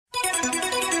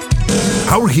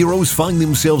Our heroes find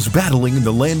themselves battling in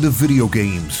the land of video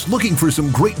games, looking for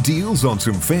some great deals on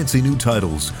some fancy new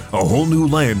titles. A whole new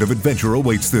land of adventure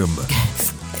awaits them.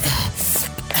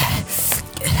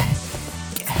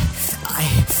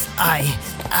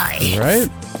 Right?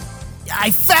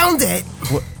 I found it!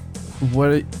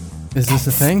 What is this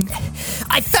a thing?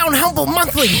 I found Humble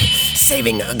Monthly!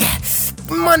 Saving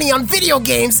money on video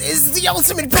games is the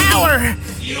ultimate power! Are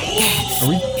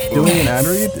we doing an ad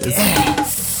read?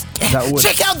 Is that what?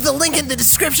 Check out the link in the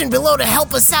description below to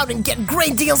help us out and get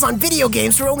great deals on video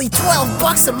games for only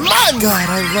 $12 a month! God,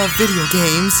 I love video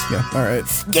games. Yeah, alright.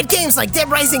 Get games like Dead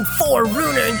Rising 4,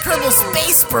 Runer, and Kerbal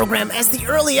Space Program as the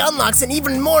early unlocks and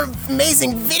even more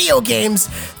amazing video games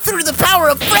through the power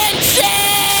of friendship!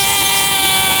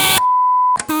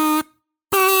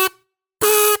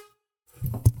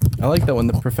 I like that when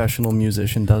the professional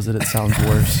musician does it, it sounds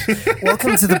worse.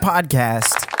 Welcome to the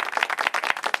podcast.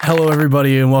 Hello,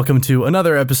 everybody, and welcome to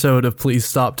another episode of Please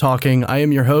Stop Talking. I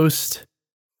am your host,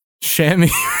 Shammy.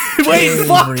 Wait,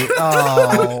 fuck!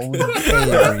 Oh,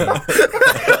 Avery.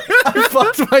 I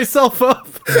fucked myself up.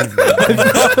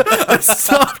 I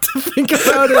stopped to think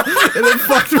about it, and it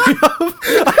fucked me up.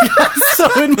 I got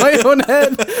so in my own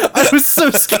head. I was so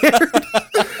scared.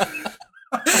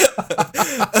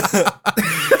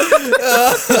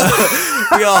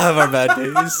 We all have our bad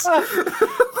days.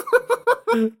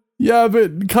 Yeah,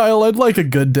 but Kyle, I'd like a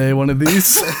good day one of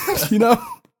these, you know?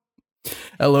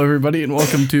 Hello, everybody, and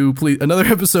welcome to another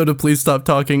episode of Please Stop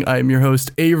Talking. I am your host,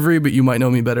 Avery, but you might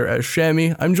know me better as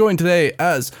Shammy. I'm joined today,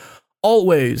 as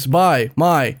always, by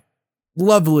my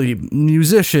lovely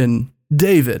musician,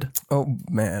 David. Oh,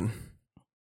 man.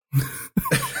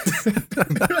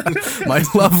 My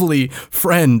lovely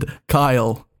friend,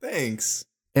 Kyle. Thanks.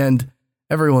 And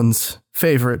everyone's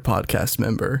favorite podcast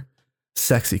member,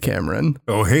 Sexy Cameron.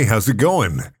 Oh, hey, how's it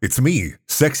going? It's me,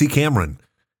 Sexy Cameron.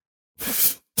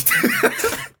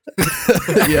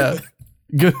 Yeah.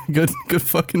 Good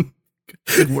fucking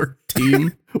good work,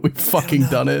 team. We've fucking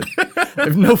done it. I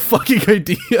have no fucking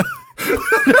idea.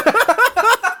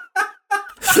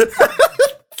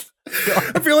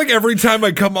 I feel like every time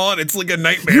I come on, it's like a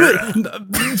nightmare.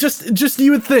 Just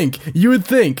you would think,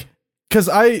 because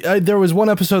I there was one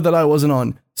episode that I wasn't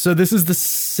on. So this is the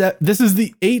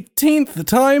 18th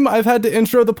time I've had to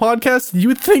intro the podcast. You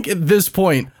would think at this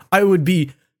point I would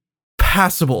be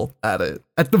passable at it,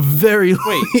 at the very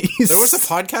least. There was a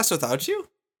podcast without you?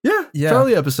 Yeah.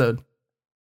 Charlie episode.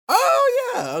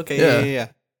 Oh, yeah. Okay, yeah.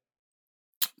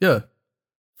 Yeah.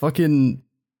 Fucking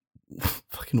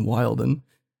wildin'.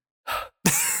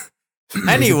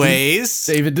 Anyways.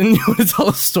 David, didn't you want to tell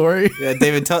a story? Yeah,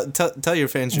 David, tell your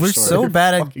fans your We're story. so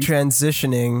bad at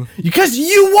transitioning. Because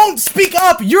you won't speak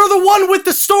up! You're the one with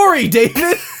the story,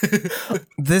 David!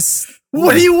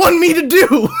 What do you want me to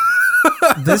do?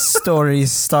 This story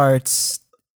starts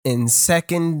in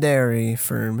secondary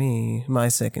for me. My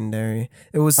secondary.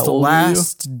 It was How the old were you?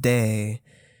 last day.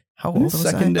 How old was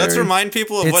Secondary? Let's remind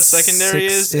people of what It's secondary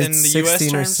is in the it's US 16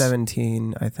 or terms.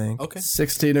 17, I think. Okay.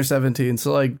 16 or 17,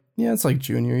 so it's like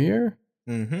junior year.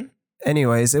 Mm-hmm.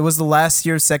 Anyways, it was the last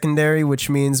year of secondary,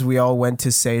 which means we all went to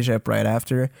CEGEP right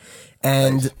after.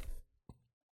 And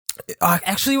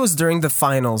actually, it was during the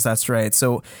finals, that's right.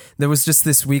 So there was just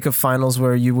this week of finals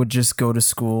where you would just go to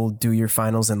school, do your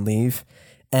finals, and leave.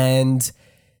 And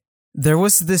there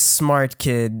was this smart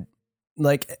kid,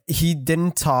 like, he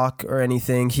didn't talk or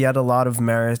anything. He had a lot of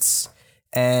merits.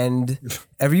 And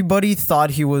everybody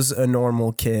thought he was a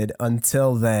normal kid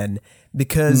until then.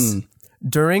 Because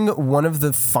during one of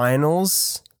the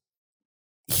finals,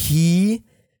 he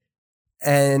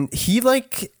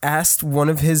asked one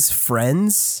of his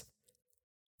friends,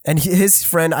 and his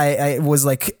friend I was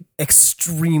like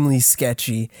extremely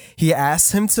sketchy. He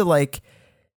asked him to like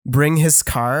bring his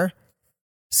car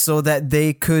so that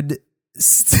they could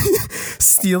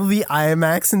steal the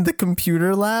IMAX in the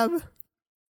computer lab.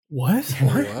 What?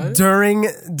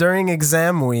 During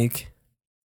exam week.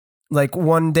 Like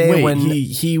one day Wait, when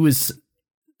he was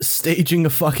staging a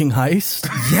fucking heist?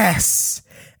 yes.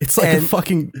 It's like a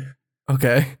fucking...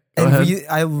 Okay. Go And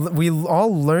ahead. we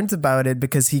all learned about it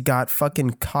because he got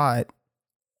fucking caught.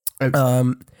 I'd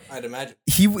imagine.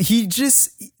 He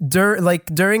just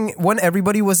during when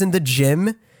everybody was in the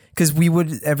gym, because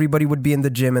everybody would be in the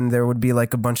gym and there would be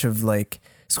like a bunch of like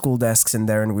school desks in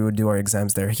there and we would do our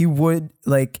exams there. He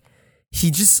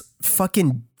just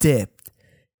fucking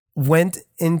went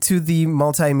into the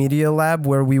multimedia lab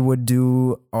where we would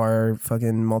do our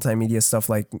fucking multimedia stuff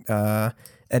like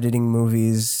editing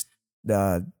movies,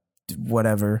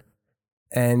 whatever.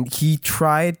 And he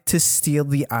tried to steal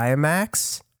the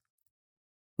IMAX.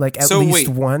 Like at least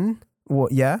one. Well,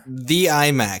 yeah, The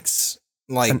IMAX.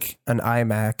 Like, an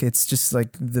iMac. It's just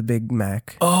like the Big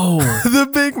Mac. Oh, The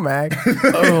Big Mac.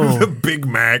 The Big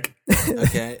Mac.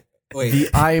 okay. Wait. the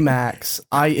IMAX,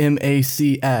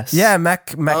 IMACS. Yeah,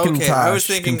 Macintosh. I was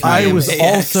thinking computer. I was IMAX.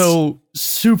 also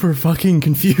super fucking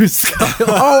confused, Kyle.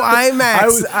 Oh,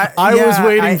 IMAX. I was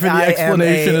waiting for the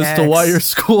explanation as to why your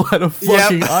school had a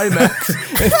fucking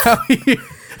IMAX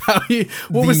and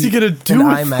what was he gonna do An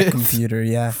with iMac it? computer,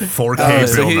 yeah. 4K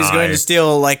So Bill he's going Nye. to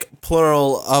steal like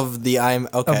plural of the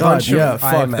IMAX. Okay. A God, bunch of yeah,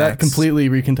 fuck. That IMAX. completely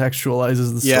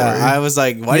recontextualizes the story. Yeah, I was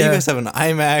like, why do you Yeah. guys have an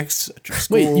IMAX at your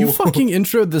school? Wait, you fucking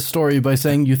introed this story by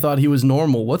saying you thought he was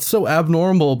normal. What's so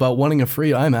abnormal about wanting a free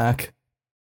iMac?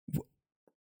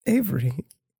 Avery.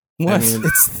 What? mean-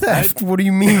 It's theft. What do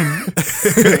you mean?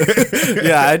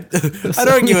 Yeah, I'd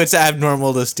argue it's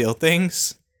abnormal to steal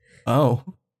things. Oh.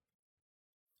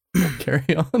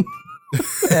 Carry on.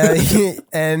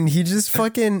 And he just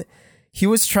fucking, he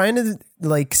was trying to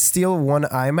like steal one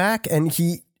iMac, and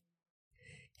he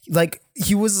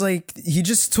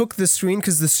just took the screen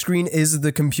because the screen is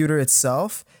the computer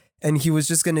itself, and he was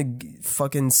just gonna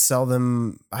fucking sell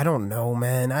them. I don't know,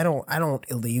 man. I don't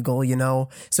illegal, you know.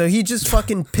 So he just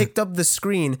fucking picked up the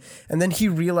screen, and then he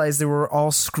realized they were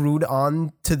all screwed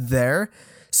on to there.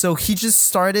 So he just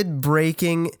started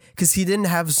breaking because he didn't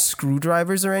have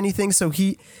screwdrivers or anything. So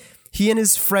he and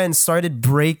his friends started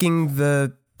breaking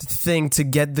the thing to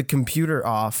get the computer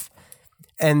off.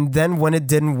 And then when it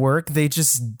didn't work, they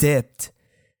just dipped.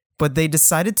 But they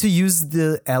decided to use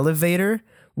the elevator,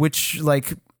 which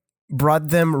like brought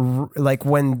them like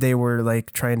when they were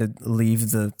like trying to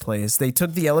leave the place. They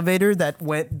took the elevator that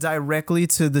went directly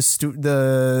to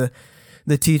the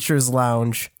teacher's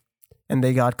lounge. And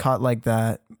they got caught like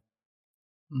that.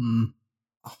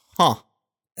 Huh.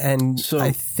 And So-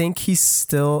 I think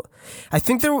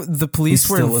the police He's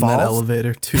were still in that involved.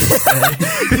 elevator too. He's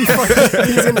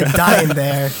gonna die in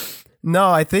there.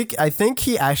 No, I think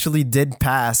he actually did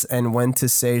pass and went to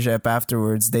CEGEP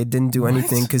afterwards. They didn't do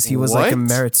anything because he was like a What?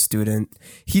 merit student.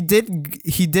 He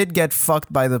did get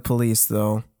fucked by the police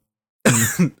though.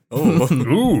 Oh.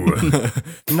 Ooh.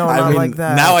 No, I not mean, like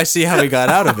that. now I see how he got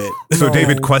out of it. So, No.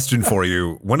 David, question for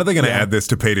you. When are they going to add this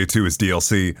to Payday 2 as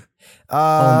DLC?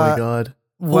 Oh my god.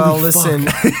 Well, Holy listen,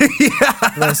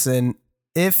 fuck. listen.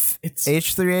 If It's-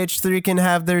 H3H3 can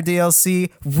have their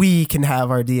DLC, we can have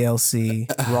our DLC.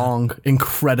 Wrong.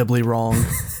 Incredibly wrong.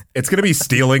 It's going to be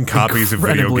stealing copies of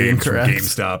video Incredibly games incorrect. from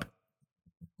GameStop.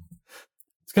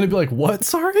 It's gonna be like, what?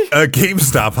 Sorry? A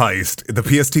GameStop heist. The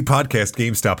PST podcast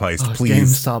GameStop heist, Oh, please.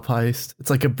 GameStop heist. It's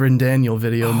like a Bryn Daniel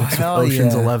video mixed with hell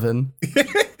Ocean's yeah. 11.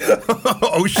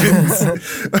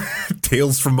 Oceans.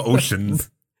 Tales from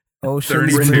Oceans. Ocean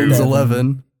 32. Bryn's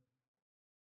 11.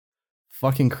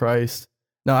 Fucking Christ.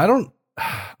 No,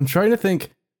 I'm trying to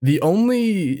think. The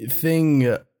only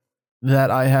thing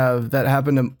that I have that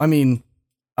happened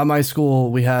at my school,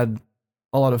 we had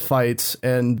a lot of fights,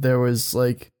 and there was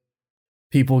like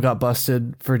people got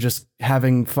busted for just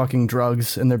having fucking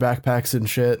drugs in their backpacks and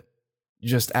shit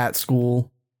just at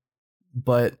school.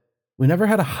 But we never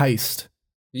had a heist.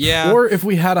 Yeah. Or if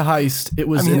we had a heist, it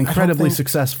was I mean, an I don't incredibly think-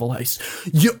 successful heist.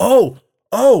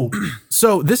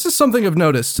 So this is something I've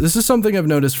noticed. This is something I've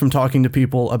noticed from talking to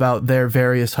people about their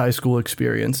various high school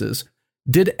experiences.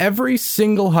 Did every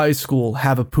single high school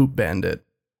have a poop bandit?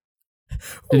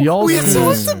 Did y'all We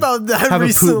talked about that have a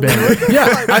poop recently.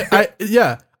 bandit?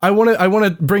 Yeah, I want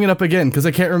to bring it up again because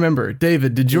I can't remember.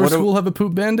 David, did your What do- school have a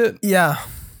poop bandit? Yeah.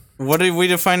 What are we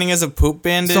defining as a poop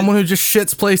bandit? Someone who just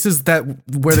shits places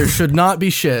where there should not be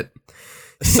shit.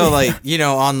 So, like,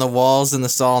 on the walls in the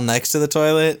stall next to the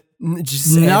toilet?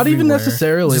 Just Not even everywhere.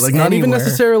 necessarily, Just like not even anywhere.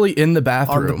 necessarily in the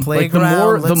bathroom. Like the playground,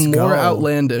 more let's go.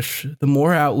 outlandish,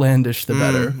 the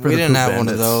better. For We the didn't poop have one of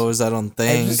bandits. those, I don't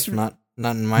think. just- not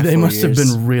in my They 4 must have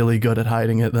years. been really good at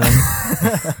hiding it then.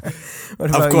 What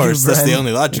about Of course, you, that's the Bren?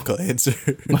 only logical answer.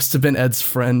 Must have been Ed's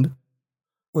friend.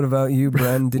 What about you,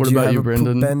 Bren? Did What you about have you, a poop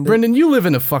Brendan? bandit? Brendan, you live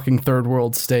in a fucking third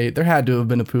world state. There had to have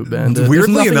been a poop bandit. Weirdly There's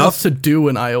nothing enough- else to do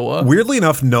in Iowa. Weirdly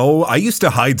enough, no. I used to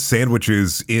hide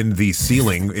sandwiches in the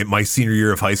ceiling in my senior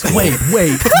year of high school.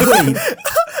 Wait.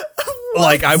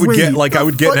 Like I would Wait, get an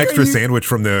fuck extra are you- sandwich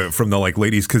from the like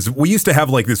ladies, because we used to have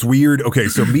like this weird, okay,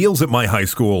 so meals at my high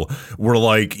school were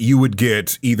like you would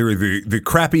get either the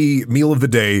crappy meal of the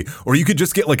day, or you could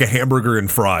just get like a hamburger and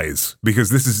fries, because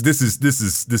this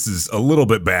is a little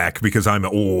bit back because I'm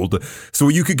old. So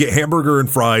you could get hamburger and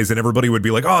fries and everybody would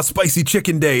be like, "Oh, spicy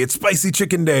chicken day. It's spicy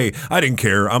chicken day." I didn't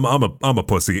care. I'm a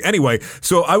pussy. Anyway,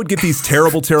 so I would get these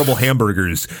terrible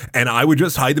hamburgers and I would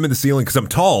just hide them in the ceiling because I'm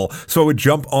tall. So I would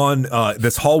jump on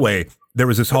this hallway there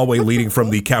was this hallway leading from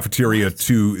the cafeteria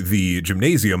to the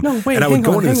gymnasium. No, wait, and I would hang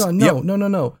go on, into hang this,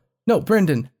 on. No,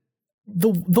 Brendan. The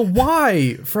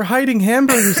why for hiding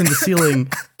hamburgers in the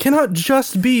ceiling cannot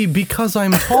just be because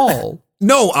I'm tall.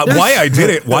 No, why I did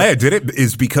it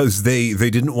is because they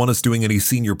didn't want us doing any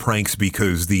senior pranks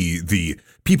because the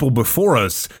people before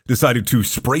us decided to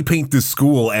spray paint the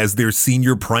school as their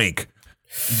senior prank.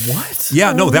 What?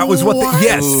 Yeah, no, that was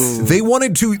they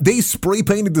wanted to. They spray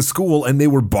painted the school and they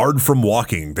were barred from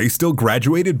walking. They still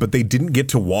graduated, but they didn't get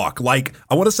to walk. Like,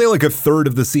 I want to say like a third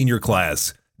of the senior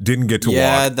class didn't get to walk.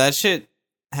 Yeah, that shit.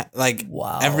 Like,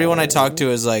 Wow. everyone I talk to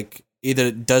is like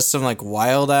either does some like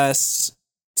wild ass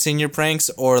senior pranks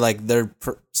or like their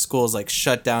schools like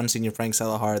shut down senior pranks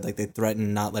hella hard. Like they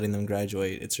threaten not letting them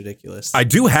graduate. It's ridiculous. I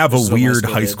do have a So weird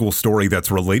much high good. school story that's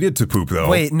related to poop though.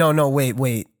 Wait.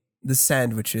 The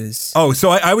sandwiches. Oh,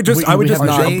 so I would just We have jump.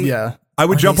 not- they- yeah. I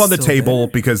would Are jump they on the still table there?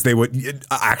 because they would.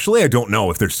 Actually, I don't know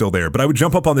if they're still there, but I would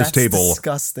jump up on this That's table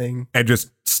disgusting. and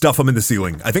just stuff them in the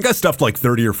ceiling. I think I stuffed like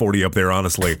 30 or 40 up there,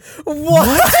 honestly.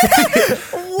 What?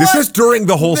 This is during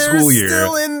the whole They're school year.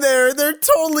 still in there. They're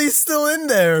totally still in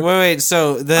there. Wait.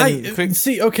 So then, quick,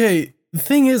 See, okay, the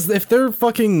thing is, if they're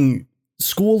fucking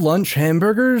school lunch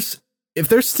hamburgers, if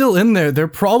they're still in there, they're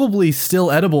probably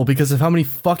still edible because of how many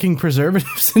fucking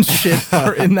preservatives and shit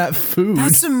are in that food.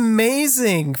 That's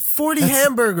amazing. 40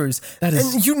 hamburgers. that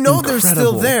is and you know they're still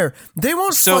incredible. there. They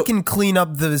won't So- fucking clean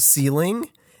up the ceiling.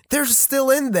 They're still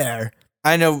in there.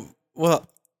 I know. Well,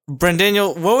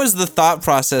 Brendaniel, what was the thought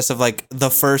process of like the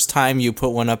first time you put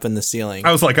one up in the ceiling?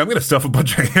 I was like, I'm going to stuff a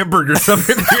bunch of hamburgers up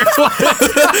in here.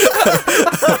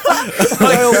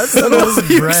 That's the most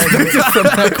bread. from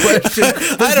that question.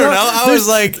 I don't know. I was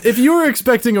like, If you were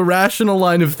expecting a rational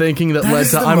line of thinking that led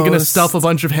is to the I'm going to most- stuff a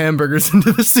bunch of hamburgers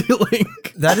into the ceiling.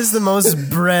 That is the most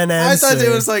Bren I answer. thought it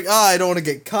was like, I don't want to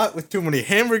get caught with too many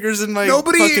hamburgers in my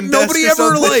nobody fucking desk or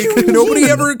ever something. nobody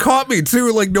ever caught me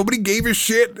too. Like nobody gave a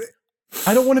shit.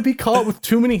 I don't want to be caught with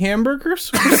too many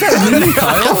hamburgers. What does that mean,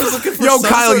 Kyle? I was looking for Yo, some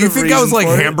Kyle, sort you of think I was reason like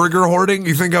for it. hamburger hoarding?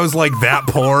 You think I was like that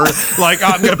poor? Like,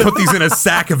 I'm going to put these in a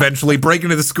sack eventually, break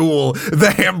into the school,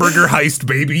 the hamburger heist,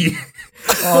 baby.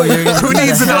 Oh, you're gonna Who be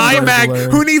needs the an iMac?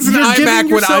 Hamburglar. Who needs an You're giving iMac when I'm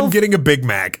yourself- getting a Big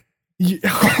Mac?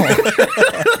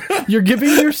 You're giving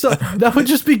yourself, that would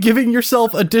just be giving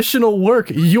yourself additional work.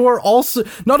 You're also,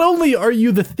 not only are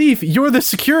you the thief, you're the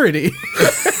security.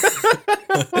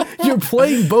 You're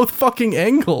playing both fucking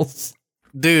angles.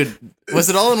 Dude, was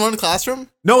it all in one classroom?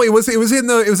 No, it was in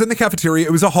the cafeteria.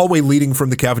 It was a hallway leading from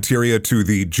the cafeteria to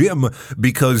the gym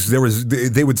because they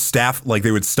would stock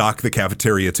the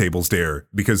cafeteria tables there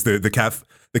because the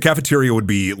cafeteria would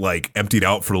be like emptied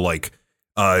out for like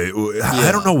I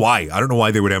don't know why. I don't know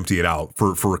why they would empty it out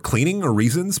for cleaning or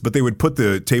reasons, but they would put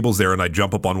the tables there and I'd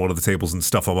jump up on one of the tables and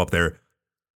stuff them up there.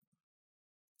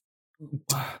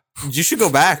 You should go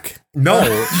back.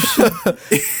 No.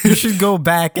 You should go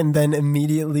back and then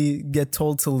immediately get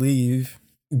told to leave.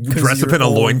 Dress up you're in a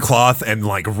old. loincloth and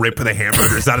like rip the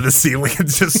hamburgers out of the ceiling and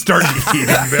just start eating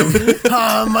them.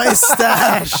 Ah, my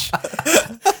stash.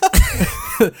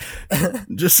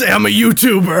 Just say I'm a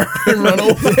YouTuber and run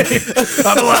away.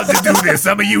 I'm allowed to do this.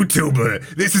 I'm a YouTuber.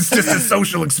 This is just a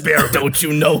social experiment. Don't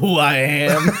you know who I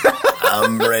am?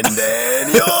 I'm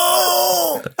Brendan.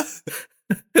 Yo.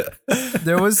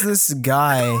 There was this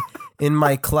guy in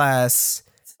my class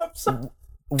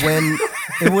when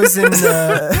it was in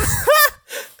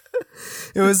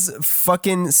it was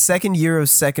fucking second year of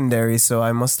secondary, so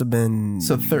I must have been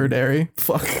So thirdary.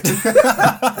 Fuck.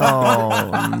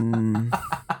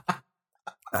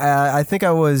 I think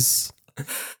I was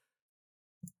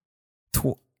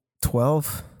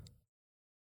 12.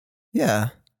 Yeah,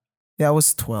 I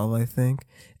was 12, I think.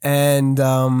 And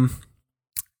there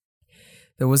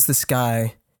was this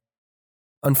guy,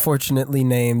 unfortunately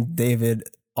named David,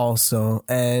 also,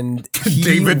 and he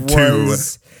David too.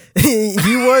 was, he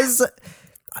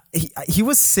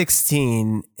was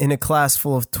 16 in a class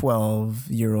full of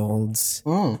 12-year-olds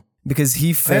because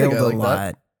he failed guy a like that.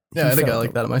 lot. Yeah, I had a guy failed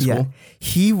like that at my Yeah, school.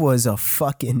 he was a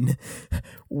fucking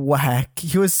whack.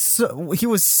 He was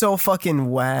so fucking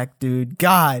whack, dude.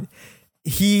 God,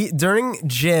 during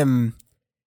gym,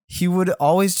 he would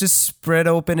always just spread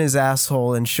open his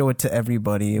asshole and show it to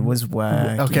everybody. It was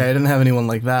whack. Okay, I didn't have anyone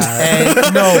like that.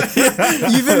 And no,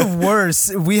 even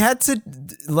worse, we had to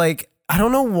like. I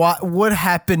don't know what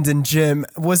happened in gym.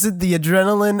 Was it the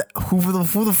adrenaline? Who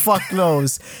the fuck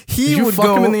knows? He Did you would fuck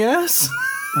go him in the ass?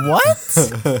 what?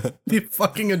 The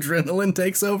fucking adrenaline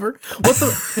takes over. What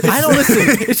the? I don't listen.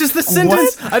 It's just the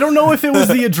sentence. I don't know if it was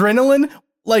the adrenaline.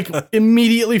 like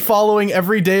immediately following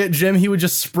every day at gym, he would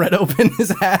just spread open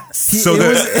his ass. So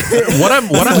what I'm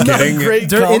getting Great in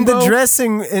the combo.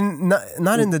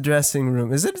 not in the dressing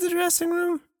room. Is it the dressing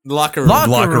room? Locker room.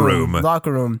 Locker room.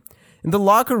 Locker room. In the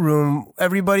locker room,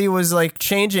 everybody was like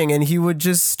changing, and he would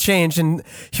just change, and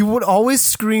he would always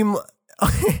scream.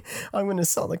 I'm gonna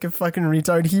sound like a fucking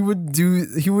retard. He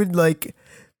would like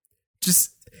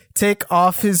just take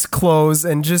off his clothes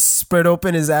and just spread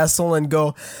open his asshole and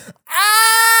go,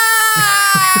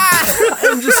 ah!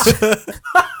 And just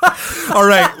All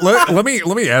right, let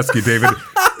me ask you, David.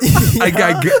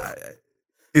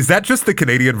 Is that just the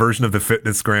Canadian version of the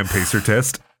Fitnessgram Pacer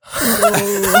test?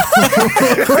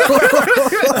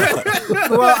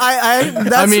 Well,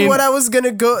 that's what I was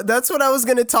gonna go. That's what I was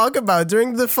gonna talk about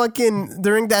during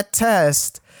that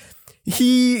test.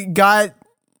 He got,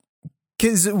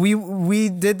 because we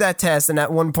did that test, and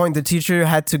at one point the teacher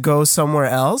had to go somewhere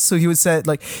else, so he would say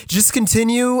like, just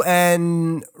continue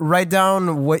and write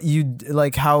down what you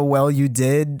like, how well you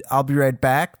did. I'll be right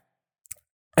back.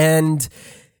 And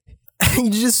he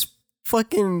just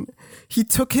he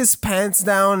took his pants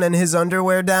down and his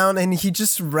underwear down, and he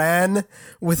just ran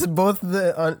with both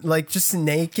the just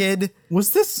naked.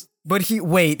 Was this? But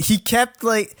he kept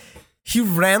he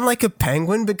ran like a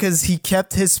penguin because he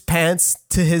kept his pants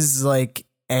to his like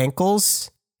ankles,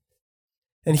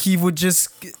 and he would just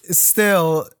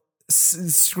still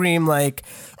scream like,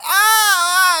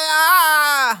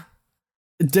 ah!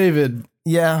 David,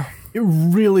 Yeah. it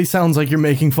really sounds like you're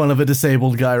making fun of a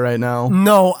disabled guy right now.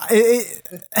 No,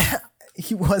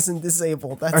 he wasn't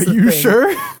disabled. That's Are the you thing.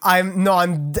 sure?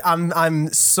 I'm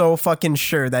so fucking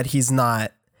sure that he's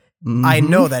not. I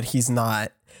know that he's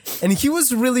not. And he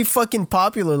was really fucking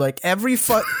popular. Like every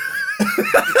fucking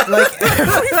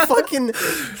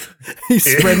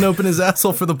He's spreading open his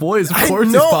asshole for the boys. Of course,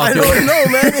 he's I popular. don't know,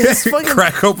 man. It's fucking,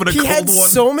 Crack open a he cold had one.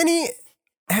 so many.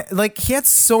 He had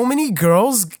so many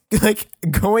girls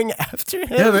going after him.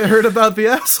 Yeah, they heard about the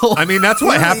asshole. I mean, that's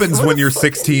what happens when you're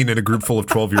 16 in a group full of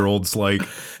 12-year-olds. Like,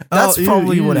 That's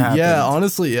probably what happened. Yeah,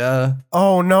 honestly, yeah.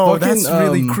 Oh no, Fucking, that's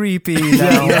really creepy.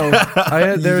 Yeah, Now. no.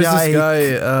 There was Yikes. this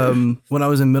guy when I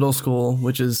was in middle school,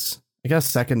 which is, I guess,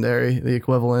 secondary, the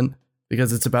equivalent,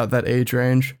 because it's about that age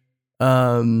range. Wait,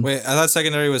 I thought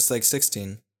secondary was like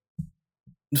 16.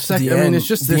 It's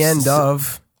just the this- end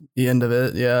of. the end of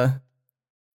it. Yeah,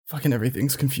 fucking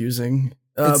everything's confusing.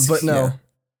 It's- But no.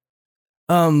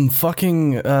 When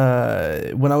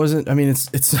I was in,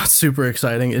 it's not super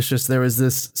exciting. It's just there was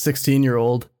this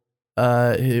 16-year-old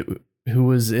who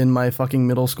was in my fucking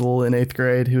middle school in 8th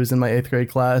grade, who was in my 8th grade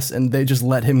class, and they just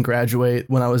let him graduate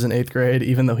when I was in 8th grade,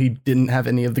 even though he didn't have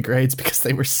any of the grades because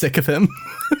they were sick of him.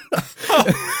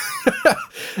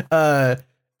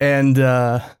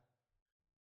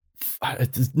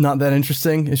 It's not that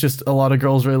interesting. It's just a lot of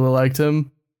girls really liked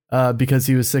him because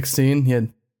he was 16. He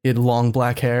had long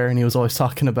black hair, and he was always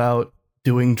talking about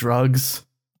doing drugs.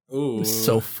 Ooh, It was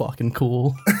so fucking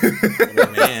cool.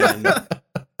 man.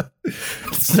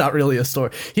 It's not really a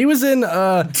story. He was in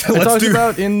I talked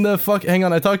about in the fucking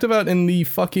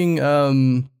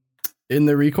in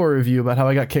the Recore review about how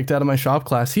I got kicked out of my shop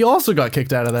class. He also got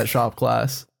kicked out of that shop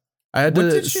class. I had What to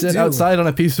did you sit do? outside on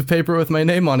a piece of paper with my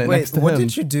name on it next Wait, to what him.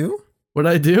 did you do? What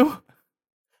did I do?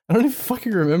 I don't even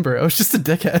fucking remember. I was just a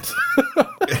dickhead.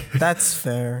 That's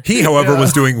fair. he, however,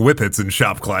 was doing whippets in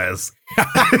shop class.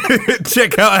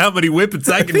 Check out how many whippets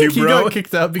I I can do, think he bro. got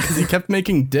kicked out because he kept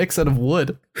making dicks out of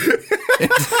wood.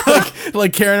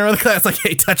 like carrying around the class, like,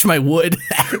 hey, touch my wood.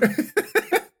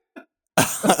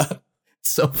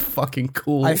 So fucking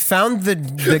cool. I found the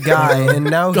guy, and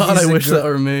now God, he's I a wish gir- that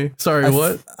were me. Sorry,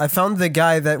 what? I found the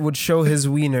guy that would show his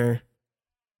wiener.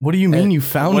 What do you mean you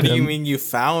found What him? do you mean you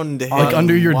found him? Like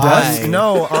under your Why? desk?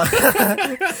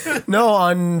 No,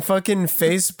 on fucking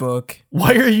Facebook.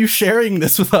 Why are you sharing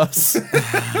this with us?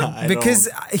 I Because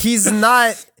don't- he's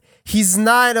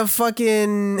not a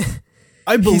fucking.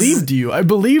 I believed you. I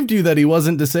believed you that he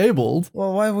wasn't disabled.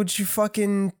 Well, why would you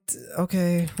fucking?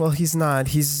 Okay, well he's not.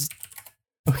 He's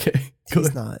Okay,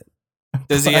 good. not.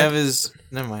 does he have his?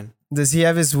 Never mind. Does he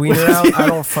have his wiener out? I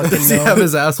don't fucking Does know. he have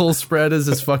his asshole spread as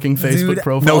his fucking Facebook Dude,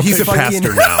 profile? No, he's a picture?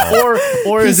 pastor now.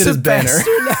 or is He's it his a banner?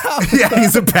 pastor now. Yeah,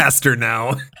 he's a pastor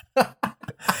now.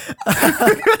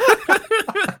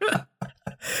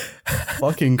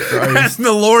 Fucking As Christ.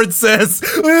 the Lord says.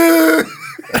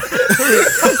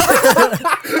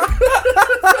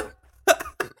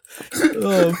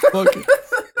 Oh, fuck.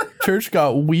 Church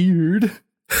got weird.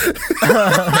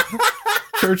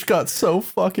 Church got so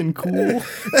fucking cool.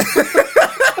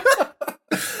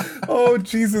 Oh,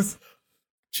 Jesus.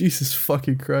 Jesus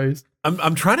fucking Christ.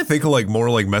 I'm trying to think of like more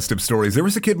like messed up stories. There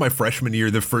was a kid my freshman year,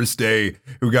 the first day,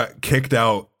 who got kicked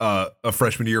out a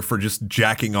freshman year for just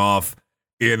jacking off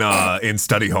in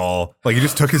study hall. Like he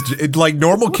just took his like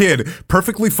normal kid,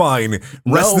 perfectly fine.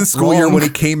 Rest of the school year when he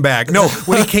came back. No,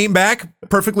 when he came back,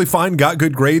 perfectly fine, got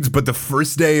good grades. But the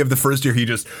first day of the first year, he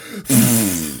just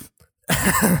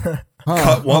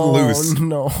cut one loose.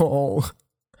 No.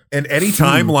 And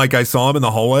anytime like I saw him in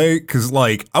the hallway, because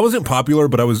like I wasn't popular,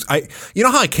 but you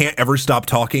know how I can't ever stop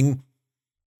talking?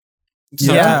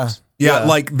 Yeah. Yeah,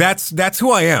 like that's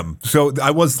who I am. So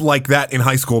I was like that in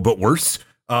high school, but worse.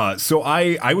 So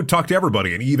I would talk to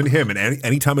everybody, and even him. And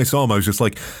anytime I saw him, I was just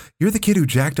like, "You're the kid who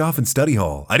jacked off in study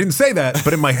hall." I didn't say that,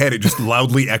 but in my head, it just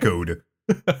loudly echoed.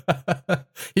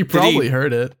 He probably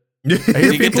heard it. I hear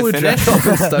Did he get people to who jack finish? off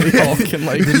in study hall can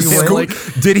like,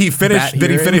 Did he finish? bat Did he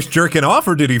hearing? finish jerking off,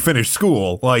 or did he finish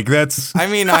school? Like that's. I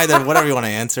mean, either, whatever you want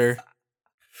to answer.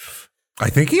 I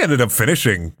think he ended up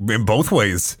finishing in both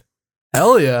ways.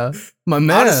 hell yeah, my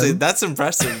man. Honestly, that's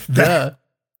impressive. Yeah.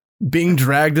 Being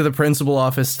dragged to the principal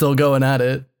office, still going at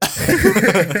it.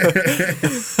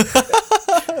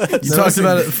 You talked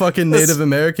about a fucking Native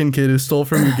American kid who stole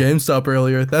from your GameStop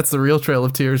earlier. That's the real Trail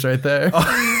of Tears right there.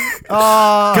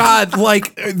 God,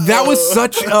 like that was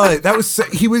such.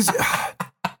 He was.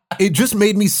 It just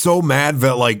made me so mad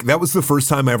that like that was the first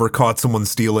time I ever caught someone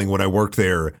stealing when I worked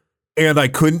there, and I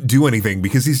couldn't do anything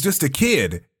because he's just a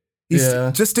kid. He's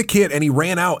just a kid, and he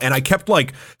ran out, and I kept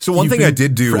like. So one You've thing I been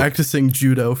did do. practicing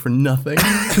judo for nothing. Yo,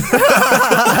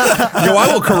 I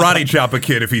will karate chop a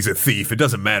kid if he's a thief. It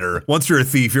doesn't matter. Once you're a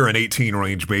thief, you're an 18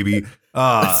 range, baby.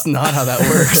 That's not how that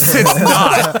works. It's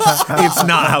not. It's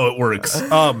not how it works.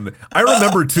 I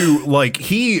remember too. Like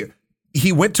he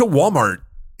went to Walmart.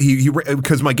 He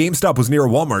because my GameStop was near a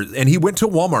Walmart, and he went to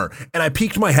Walmart, and I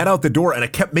peeked my head out the door, and I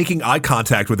kept making eye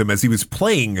contact with him as he was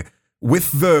playing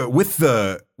with the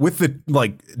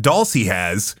like dolls he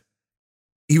has.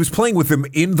 He was playing with them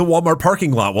in the Walmart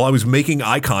parking lot while I was making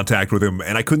eye contact with him,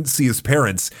 and I couldn't see his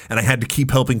parents, and I had to keep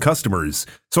helping customers,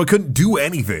 so I couldn't do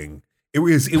anything. It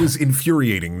was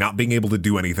infuriating not being able to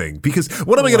do anything because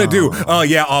what am I gonna do? Oh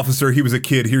yeah, officer, he was a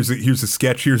kid. Here's a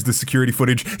sketch. Here's the security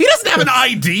footage. He doesn't have an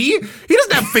ID. He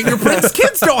doesn't have fingerprints.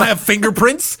 Kids don't have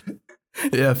fingerprints.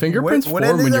 Yeah, fingerprints What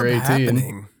form when ended you're 18. up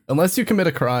happening? Unless you commit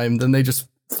a crime, then they just.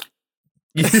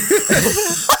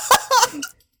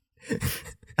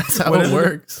 That's how it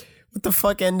works. What the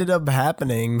fuck ended up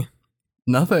happening?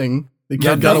 Nothing. The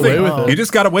Yeah, kid got away nothing. with He it.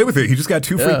 just got away with it. He just got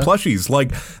two free Yeah. plushies.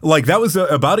 Like that was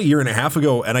about a year and a half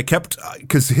ago, and I kept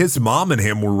because his mom and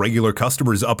him were regular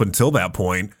customers up until that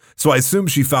point. So I assume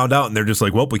she found out, and they're just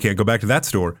like, "Well, we can't go back to that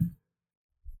store."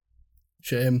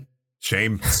 Shame.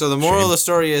 Shame. So the moral of the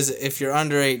story is, if you're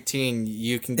under 18,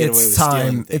 you can get away with It's stealing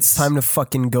time. things. It's time to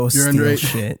fucking go You're steal under 18.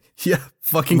 shit. Yeah,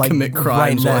 fucking Like, commit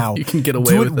crimes right while now. you can get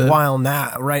away Do with it. while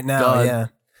now, right now. God. Yeah.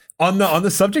 On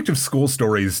the subject of school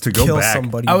stories, to go Kill back,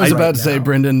 somebody. I was right about to say, now.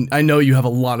 Brendan, I know you have a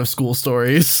lot of school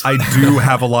stories. I do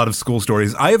have a lot of school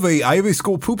stories. I have a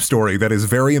school poop story that is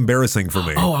very embarrassing for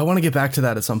me. Oh, I want to get back to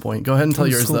that at some point. Go ahead and tell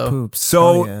yours, School though. poops. So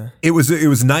Oh, yeah. it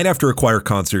was night after a choir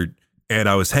concert, and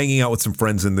I was hanging out with some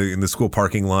friends in the school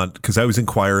parking lot because I was in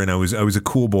choir and I was a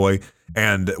cool boy,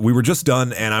 and we were just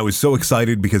done, and I was so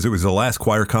excited because it was the last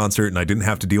choir concert and I didn't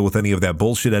have to deal with any of that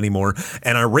bullshit anymore.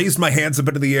 And I raised my hands up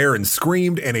into the air and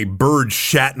screamed, and a bird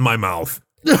shat in my mouth.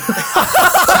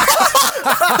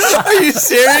 Are you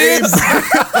serious?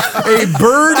 A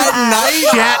bird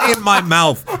shat in my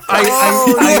mouth.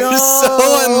 You're so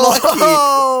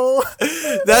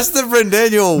unlucky. That's the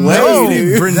Brendaniel way, No.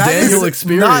 dude. Brendaniel That is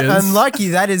experience. Not unlucky.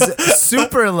 That is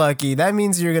super lucky. That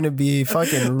means you're gonna be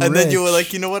fucking rich. And then you were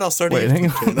like, you know what? I'll start. Wait, a hang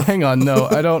on, hang on. No,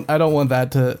 I don't want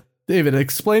that to. David,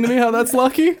 explain to me how that's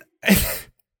lucky.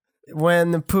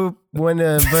 when a bird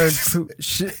poop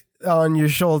shit on your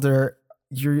shoulder,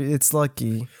 it's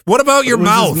lucky. What about your It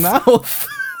was his mouth? mouth.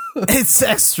 It's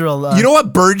extra lucky. You know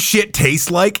what bird shit tastes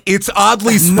like? It's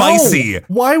oddly spicy. No.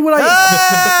 Why would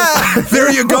I? There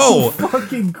you go.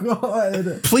 Fucking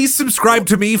god. Please subscribe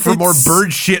to me for more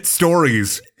bird shit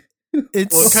stories.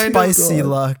 It's What kind of spicy God.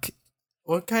 luck.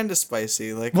 What kind of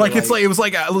spicy? Like It was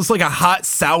like a hot,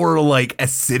 sour, like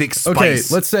acidic spice. Okay,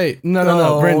 let's say no,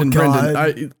 Oh, Brendan.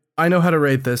 God. I know how to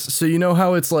rate this. So you know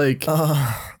how it's like.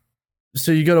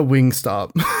 So you go to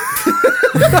Wingstop.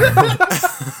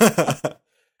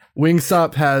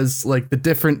 Wingstop has like the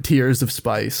different tiers of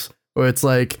spice, where it's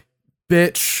like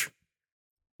bitch,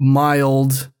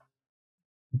 mild,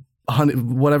 honey,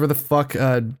 whatever the fuck,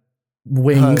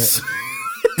 wings.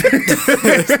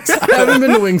 I haven't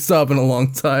been to Wingstop in a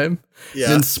long time. Yeah.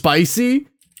 Then spicy,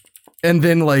 and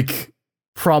then like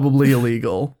probably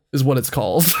illegal is what it's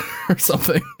called, or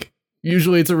something.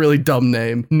 Usually it's a really dumb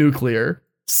name. Nuclear.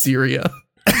 Syria.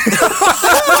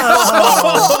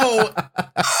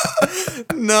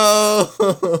 No.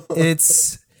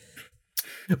 It's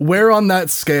Where on that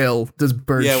scale does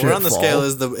bird shit where on the fall? scale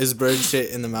is bird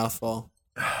shit in the mouth fall?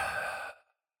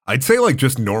 I'd say like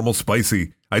just normal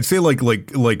spicy. I'd say like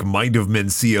Mind of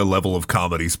Mencia level of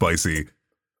comedy spicy.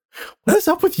 What is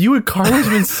up with you and Carlos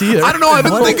Mencia? I don't know. I've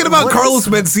been What- thinking about what Carlos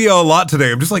Mencia a lot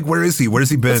today. I'm just like, where is he? Where's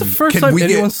he been? It's the first time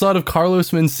anyone's thought of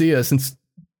Carlos Mencia since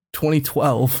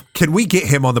 2012. Can we get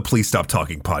him on the Please Stop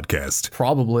Talking podcast?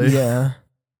 Probably. yeah.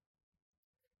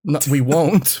 No, we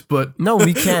won't, but No,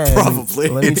 we can. Probably.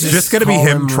 Let me It's just going to be call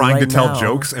him trying to right tell now.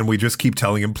 jokes, and we just keep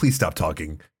telling him, please stop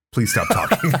talking. Please stop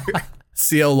talking.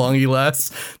 see how long he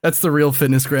lasts. That's the real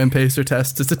fitness gram pacer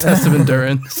test. It's a test of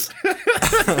endurance.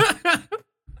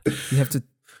 You have to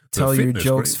tell your fitness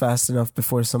jokes grade. fast enough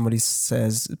before somebody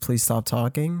says, "Please stop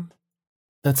talking."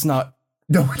 That's not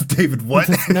No, David, what?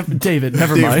 David.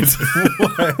 Never mind.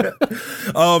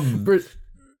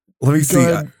 Let me see.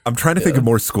 ahead. I'm trying to think of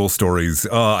more school stories.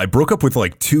 I broke up with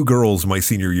like 2 girls my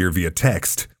senior year via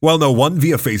text. Well, no, one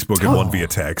via Facebook and one via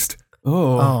text.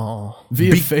 Oh, Oh,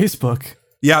 via Facebook.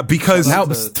 Yeah, because Now,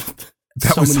 that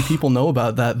so was- many people know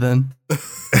about that. Then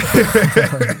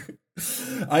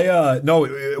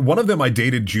one of them I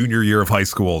dated junior year of high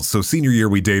school. So senior year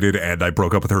we dated, and I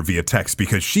broke up with her via text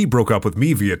because she broke up with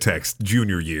me via text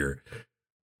junior year.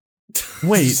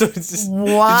 wait, So it's just-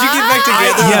 what? Did you get back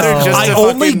together with her just I to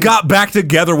only fucking- got back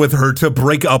together with her to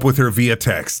break up with her via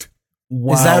text.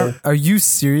 wow. Is that? Are you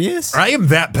serious? I am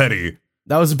that petty.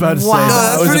 That was about to say. Wow. I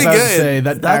That's was pretty about to good. say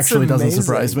that That's actually doesn't amazing.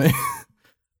 surprise me.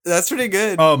 That's pretty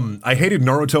good. I hated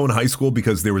Naruto in high school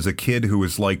because there was a kid who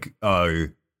was like,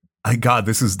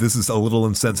 this is a little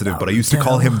insensitive, but I used to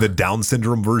call him the Down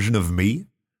syndrome version of me.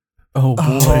 Oh boy.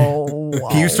 Oh, wow.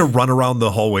 He used to run around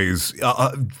the hallways,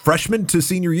 freshman to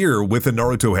senior year, with a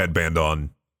Naruto headband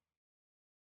on.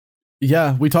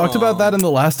 Yeah, we talked about that in the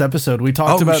last episode. We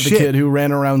talked Oh, about shit. the kid who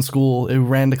ran around school, who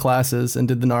ran to classes and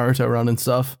did the Naruto run and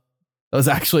stuff. That was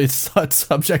actually a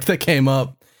subject that came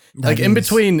up. Like That in is-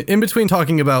 between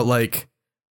talking about like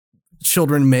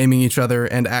children maiming each other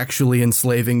and actually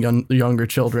enslaving younger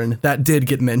children, that did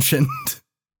get mentioned.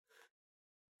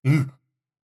 Mm.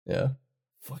 Yeah.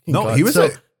 Fucking No, God. he was So-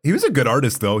 he was a good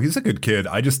artist though. He's a good kid.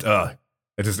 I just Okay,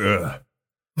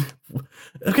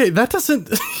 that doesn't.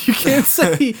 You can't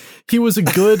say he was a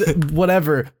good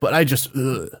whatever, but I just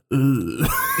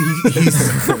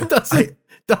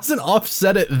doesn't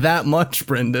offset it that much,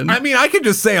 Brendan. I mean, I could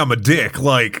just say I'm a dick.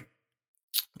 Like,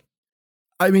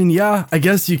 I mean, yeah, I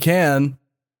guess you can.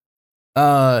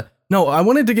 No, I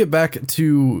wanted to get back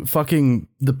to fucking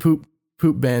the poop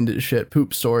bandit shit,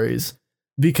 poop stories,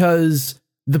 because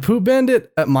the poop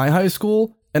bandit at my high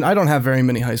school, and I don't have very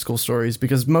many high school stories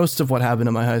because most of what happened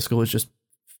in my high school was just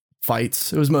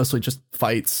fights. It was mostly just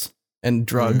fights and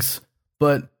drugs.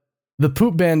 But the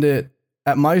poop bandit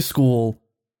at my school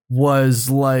was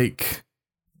like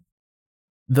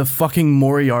the fucking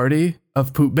Moriarty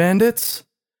of poop bandits,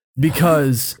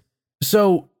 because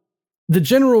so the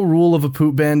general rule of a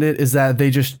poop bandit is that they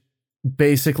just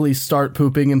basically start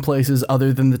pooping in places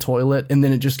other than the toilet, and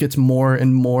then it just gets more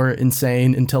and more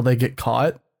insane until they get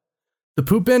caught. The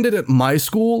poop bandit at my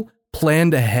school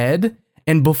planned ahead,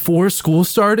 and before school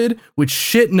started, would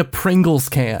shit in a Pringles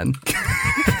can. Put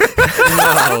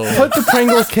the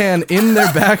Pringles can in their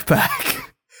backpack.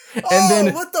 And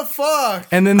then what the fuck?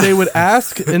 and then they would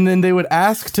ask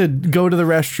to go to the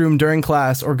restroom during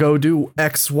class or go do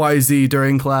XYZ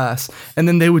during class, and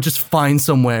then they would just find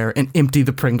somewhere and empty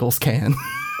the Pringles can.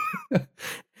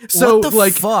 So What the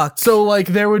like fuck? so like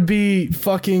there would be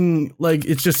fucking like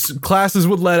it's just classes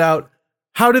would let out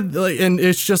how did like and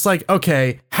it's just like,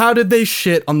 okay, how did they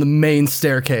shit on the main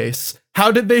staircase?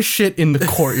 How did they shit in the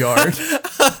courtyard?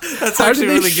 That's How actually did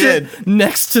they really shit good.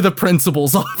 next to the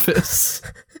principal's office?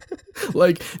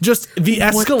 Like, just the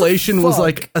escalation was fuck?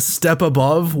 like a step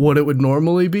above what it would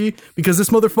normally be, because this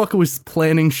motherfucker was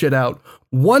planning shit out.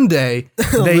 One day,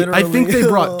 I think they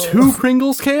brought 2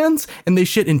 Pringles cans and they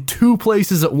shit in 2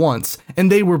 places at once,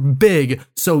 and they were big,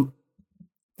 so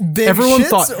Big everyone shits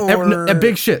thought or...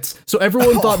 big shits. So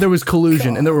everyone thought there was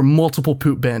collusion and there were multiple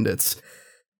poop bandits.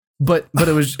 But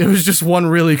it was just one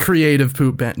really creative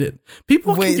poop bandit.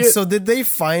 People can Wait, get, so did they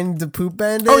find the poop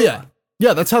bandit? oh yeah.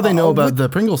 Yeah, that's how they know Oh, about what- the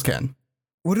Pringles can.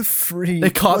 What a freak. They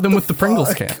caught What them with the Pringles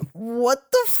fuck? can. What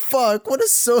the fuck? What a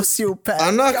sociopath.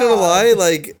 I'm not gonna lie,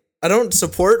 like I don't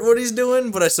support what he's doing,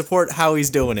 but I support how he's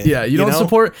doing it. Yeah, you don't know?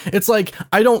 support. It's like,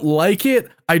 I don't like it,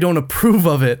 I don't approve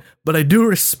of it, but I do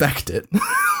respect it.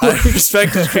 I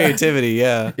respect his creativity.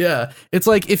 Yeah. Yeah, it's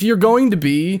like if you're going to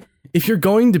be if you're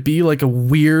going to be like a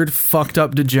weird, fucked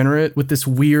up degenerate with this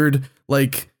weird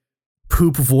like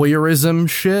poop voyeurism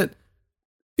shit,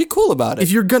 Be cool about it.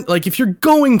 if you're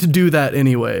going to do that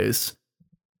anyways,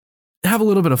 have a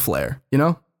little bit of flair, you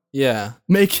know? Yeah.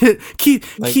 Make it keep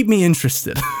me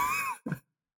interested.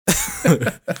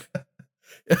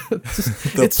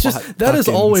 It's just that has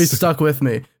always stuck with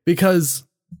me because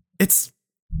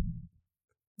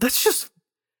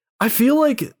I feel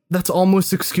like that's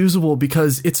almost excusable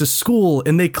because it's a school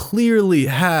and they clearly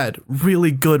had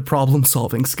really good problem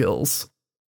solving skills.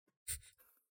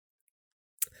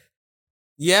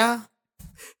 Yeah.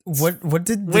 What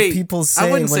did the Wait, people I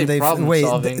say wouldn't when say they problem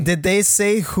solving. did they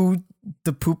say who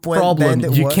the poop Problem: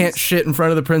 bandit you was? can't shit in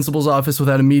front of the principal's office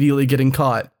without immediately getting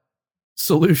caught.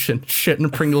 Solution: shit in a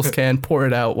Pringles can, pour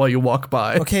it out while you walk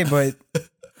by. Okay, but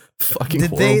Fucking did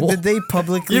horrible. they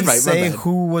publicly You're right, my say bad.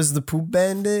 who was the poop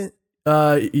bandit?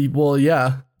 Well,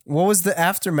 yeah. What was the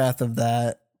aftermath of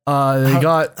that? They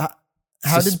got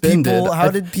How did suspended. people? How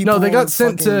did people? No, they got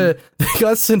sent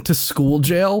to school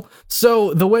jail.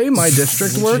 So the way my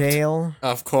district worked. jail.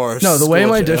 Of course. No, the way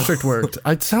School my jail. district worked,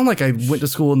 I'd sound like I went to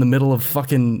school in the middle of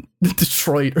fucking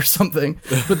Detroit or something.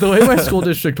 But the way my school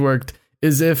district worked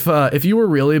is if you were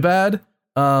really bad,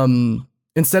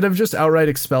 instead of just outright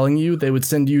expelling you, they would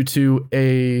send you to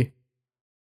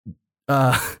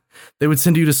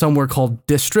somewhere called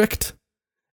district,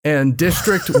 and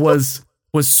district was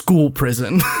school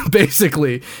prison.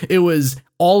 Basically, it was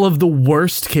all of the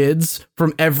worst kids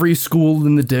from every school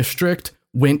in the district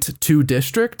went to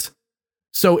district.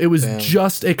 So it was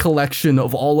just a collection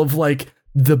of all of like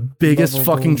the biggest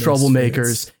Lovable fucking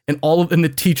troublemakers, misfits. and the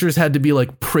teachers had to be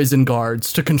like prison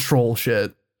guards to control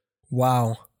shit.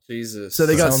 Wow. Jesus. So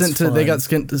they got Sounds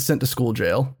sent to school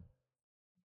jail.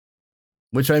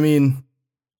 Which, I mean,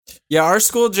 Yeah, our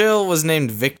school jail was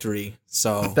named Victory.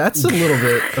 So that's a little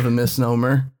bit of a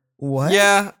misnomer. What?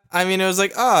 yeah, I mean it was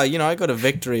like, I go to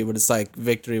Victory, but it's like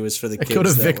Victory was for the I kids. go to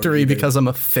that were Victory either- because I'm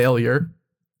a failure.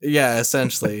 Yeah,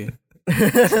 essentially.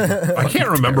 I can't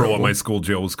remember what my school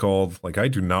jail was called. Like, I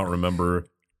do not remember.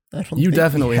 I don't You think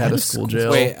definitely we had a school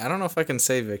jail. Wait, I don't know if I can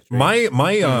say Victory. My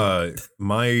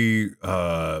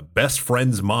best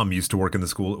friend's mom used to work in the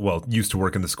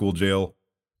school jail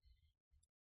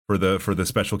for the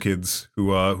special kids who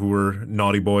were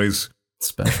naughty boys.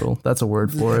 Special. That's a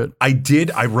word for it.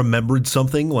 I remembered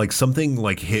something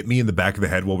like hit me in the back of the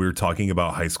head while we were talking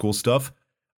about high school stuff.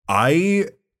 There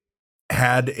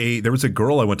was a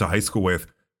girl I went to high school with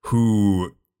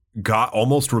who got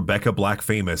almost Rebecca Black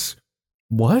famous.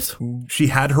 What? She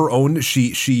had her own,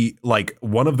 she like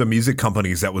one of the music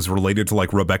companies that was related to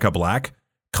like Rebecca Black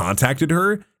contacted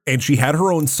her, and she had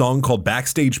her own song called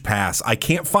Backstage Pass. I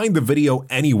can't find the video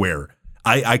anywhere.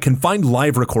 I can find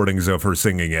live recordings of her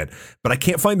singing it, but I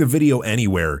can't find the video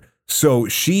anywhere. So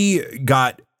she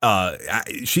got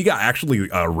actually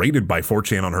rated by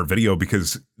 4chan on her video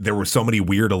because there were so many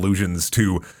weird allusions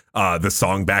to the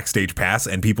song Backstage Pass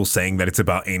and people saying that it's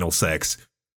about anal sex.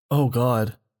 Oh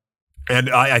God. And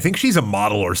I think she's a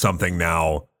model or something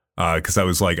now, because I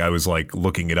was like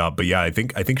looking it up. But yeah, I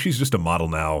think she's just a model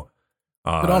now.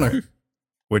 Good on her.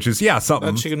 Which is something.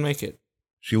 Glad she can make it.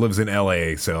 She lives in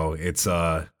LA, so it's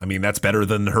I mean that's better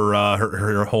than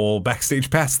her whole Backstage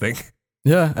Pass thing.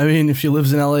 Yeah, I mean, if she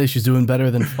lives in LA, she's doing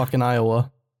better than fucking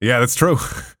Iowa. Yeah, that's true.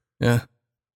 Yeah.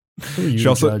 Who are you, She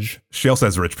also judge?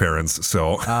 has rich parents,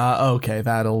 so Okay,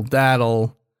 that'll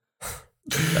do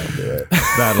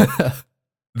it.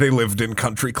 they lived in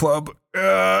country club.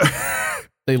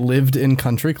 They lived in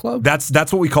country club? That's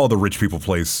what we call the rich people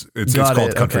place. It's Got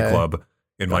called it, country okay. club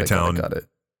in my town. Got it.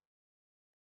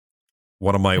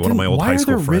 One of my old Why high are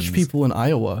school there friends. rich people in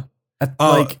Iowa?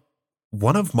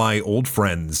 One of my old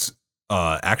friends,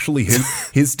 actually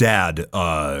his dad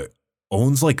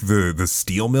owns like the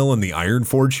steel mill and the iron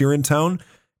forge here in town,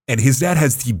 and his dad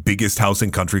has the biggest house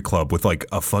in country club with like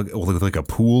a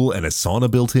pool and a sauna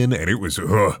built in, and it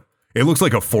looks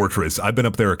like a fortress. I've been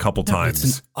up there a couple times.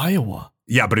 It's in Iowa.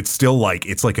 Yeah, but it's still like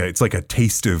it's like a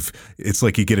taste of, it's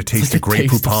like you get a taste of Grey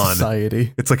Taste of Poupon.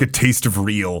 society. It's like a taste of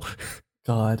real.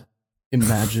 God,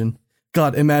 imagine,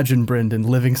 Brendan,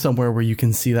 living somewhere where you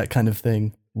can see that kind of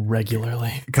thing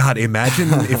regularly. God, imagine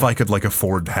if I could like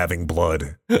afford having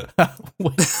blood.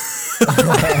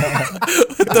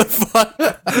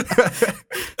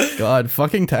 God,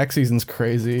 fucking tax season's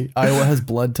crazy. Iowa has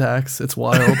blood tax. It's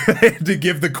wild. To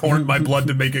give the corn my blood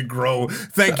to make it grow.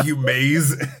 Thank you,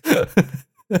 Maze.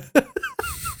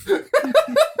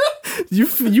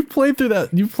 You played through that.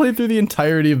 You played through the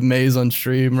entirety of Maze on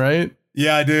stream, right?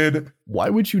 Yeah, I did. Why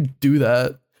would you do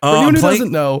that? For I'm anyone who playing-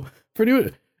 doesn't know,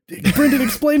 Brendan,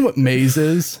 explain what Maze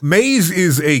is. Maze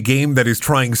is a game that is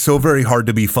trying so very hard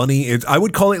to be funny. I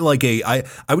would call it like I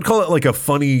would call it like a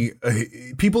funny.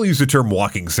 People use the term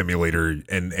walking simulator,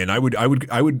 and I would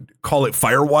call it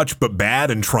Firewatch, but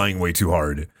bad and trying way too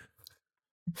hard.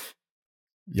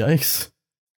 Yikes.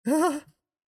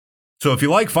 So if you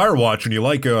like Firewatch and you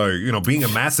like being a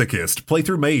masochist, play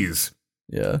through Maze.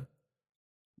 Yeah.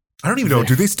 I don't even know.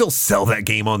 Do they still sell that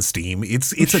game on Steam?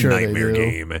 It's a sure they nightmare do.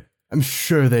 game. I'm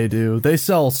sure they do. They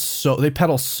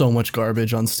peddle so much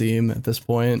garbage on Steam at this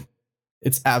point.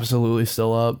 It's absolutely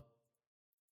still up.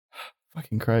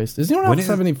 Fucking Christ. Does anyone else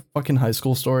have any fucking high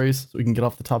school stories so we can get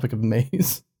off the topic of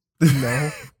Maze?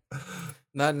 No.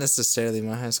 Not necessarily.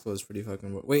 My high school was pretty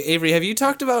fucking. Wait, Avery, have you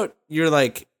talked about your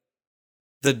like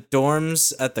the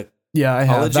dorms at the? Yeah, I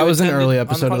have. College That you was an attended early on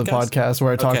the episode of the podcast? podcast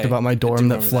where I talked Okay, about my I do dorm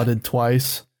that remember flooded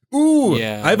twice. Ooh,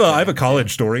 Yeah, I have a okay.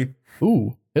 college story.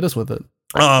 Ooh, hit us with it.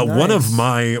 One of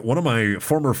Nice. my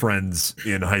former friends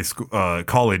in high school,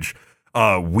 college,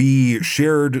 we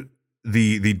shared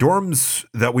the dorms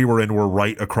that we were in were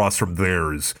right across from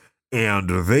theirs,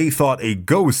 and they thought a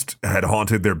ghost had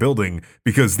haunted their building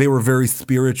because they were very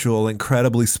spiritual,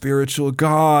 incredibly spiritual.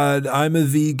 God, I'm a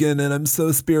vegan and I'm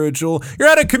so spiritual. You're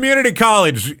at a community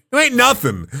college. You ain't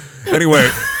nothing. Anyway.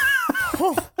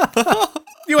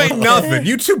 You ain't nothing.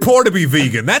 You too poor to be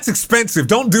vegan. That's expensive.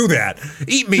 Don't do that.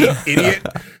 Eat meat, idiot.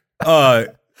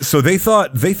 So they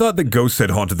thought the ghosts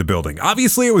had haunted the building.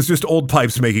 Obviously, it was just old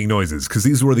pipes making noises because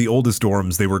these were the oldest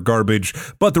dorms. They were garbage.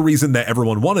 But the reason that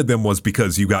everyone wanted them was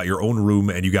because you got your own room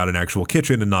and you got an actual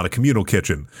kitchen and not a communal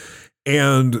kitchen.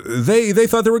 And they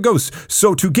thought there were ghosts.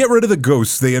 So to get rid of the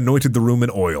ghosts, they anointed the room in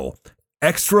oil.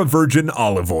 Extra virgin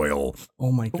olive oil.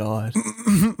 Oh my god.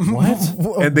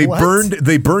 What? And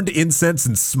they burned incense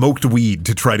and smoked weed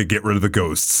to try to get rid of the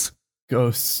ghosts.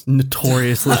 Ghosts.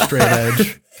 Notoriously straight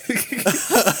edge.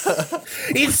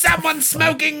 Is someone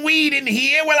smoking weed in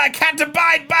here? Well, I can't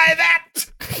abide by that.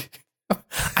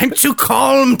 I'm too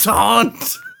calm to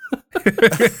haunt.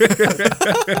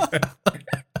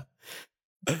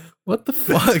 What the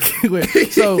fuck?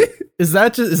 Wait, so is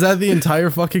that the entire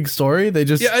fucking story? They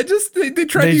just They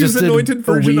tried they to use just did anointed a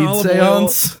virgin weed olive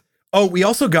seance? oil. Oh, we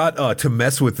also got to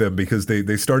mess with them because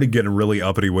they started getting really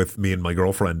uppity with me and my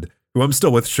girlfriend, who I'm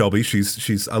still with, Shelby.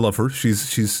 She's I love her.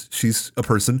 She's a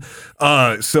person.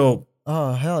 So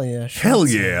Oh, hell yeah. hell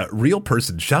yeah, real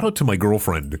person. Shout out to my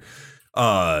girlfriend.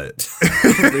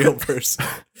 Real person.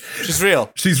 She's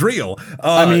real. She's real.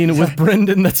 I mean, with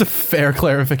Brendan, that's a fair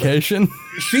clarification.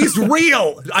 She's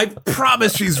real. I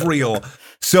promise she's real.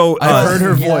 So I've heard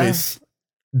her yeah. voice.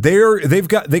 they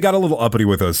got a little uppity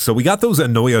with us. So we got those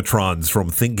Anoyatrons from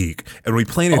ThinkGeek, and we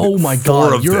planted Oh my 4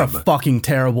 god, of you're them. a fucking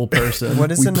terrible person.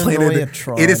 What is We an planted.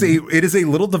 Anoyatron? It is a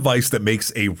little device that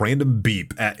makes a random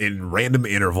beep in random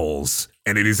intervals,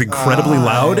 and it is incredibly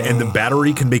loud. And the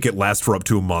battery can make it last for up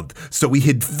to a month. So we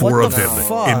hid 4 What of the them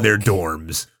fuck? in their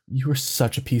dorms. You were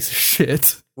such a piece of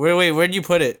shit. Wait, where'd you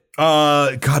put it?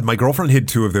 God, my girlfriend hid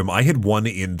 2 of them. I hid one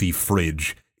in the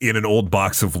fridge in an old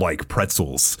box of like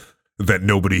pretzels that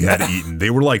nobody had eaten. They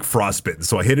were like frostbitten,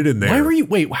 so I hid it in there. Why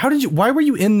were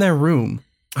you in their room?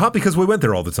 Because we went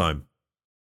there all the time.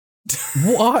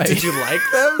 Why? Did you like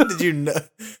them? Did you know?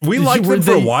 We Did liked you- were them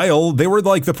for a they- while. They were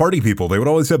like the party people. They would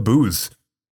always have booze.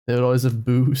 They would always have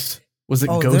booze. Was it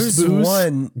Oh, ghost there's booze?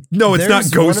 one. No, it's not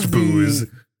There's ghost one of the- booze.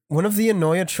 One of the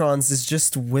Anoyatrons is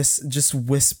just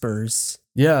whispers.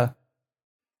 Yeah.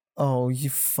 Oh, you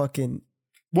fucking.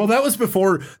 Well, that was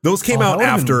before. Those came Oh, out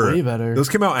that would've been after. way better. Those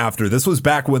came out after. This was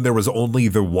back when there was only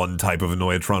the one type of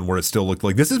Anoyatron where it still looked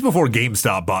like. This is before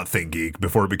GameStop bought ThinkGeek,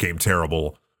 before it became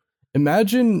terrible.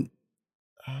 Imagine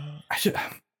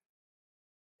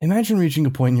reaching a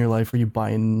point in your life where you buy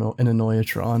an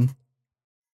Anoyatron.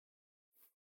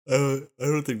 I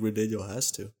don't think Daniel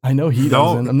has to. I know he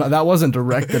No. doesn't. That wasn't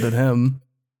directed at him.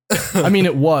 I mean,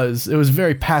 it was. It was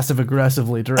very passive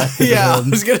aggressively directed Yeah, I at him.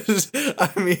 was gonna.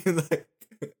 I mean, like,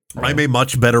 I'm a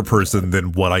much better person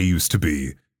than what I used to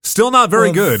be. Still not very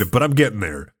Well, good, but I'm getting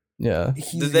there. Yeah.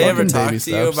 did they ever Fucking talk baby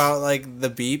to you steps. about like the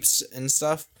beeps and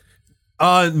stuff?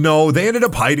 No, they ended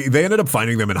up finding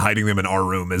them and hiding them in our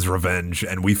room as revenge,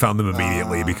 and we found them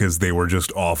immediately because they were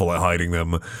just awful at hiding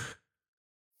them.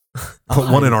 Put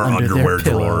one in our Under their underwear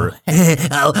pillow. drawer.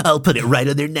 I'll put it right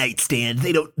on their nightstand.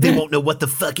 They won't know what the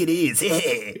fuck it is.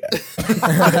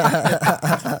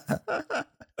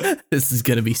 This is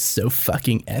gonna be so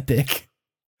fucking epic.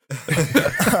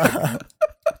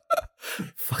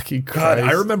 Fucking God, Christ.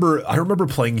 I remember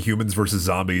playing Humans versus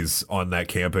Zombies on that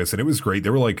campus, and it was great.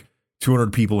 There were like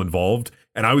 200 people involved,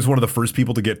 and I was one of the first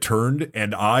people to get turned,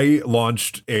 and I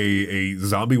launched a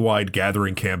zombie-wide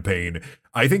gathering campaign.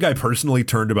 I think I personally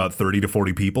turned about 30 to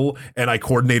 40 people, and I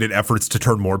coordinated efforts to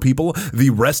turn more people. The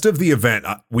rest of the event,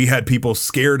 we had people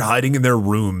scared, hiding in their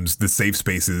rooms, the safe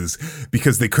spaces,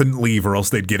 because they couldn't leave or else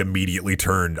they'd get immediately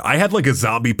turned. I had like a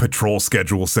zombie patrol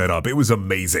schedule set up. It was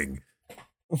amazing.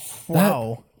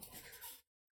 Wow.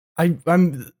 I'm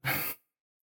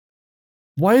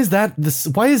Why is that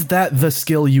the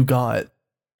skill you got?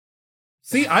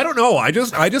 See, I don't know. I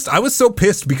was so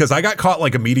pissed because I got caught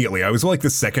like immediately. I was like the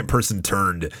second person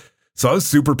turned. So I was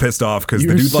super pissed off because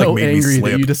the dude like made me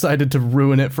slip. That you decided to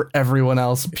ruin it for everyone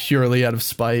else purely out of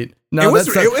spite. No,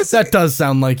 that does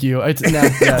sound like you.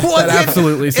 That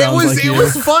absolutely sounds like you. It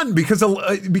was fun because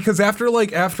after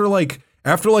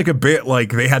a bit,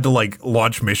 like they had to like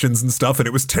launch missions and stuff, and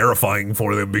it was terrifying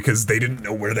for them because they didn't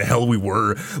know where the hell we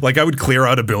were. Like I would clear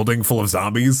out a building full of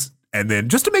zombies, and then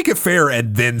just to make it fair,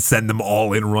 and then send them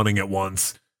all in running at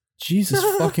once. Jesus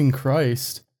fucking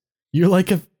Christ! You're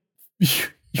like a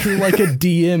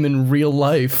DM in real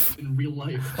life.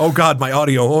 Oh God, my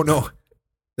audio. Oh no.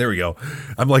 There we go.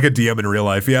 I'm like a DM in real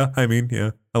life. Yeah, I mean,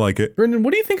 yeah, I like it. Brendan,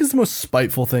 what do you think is the most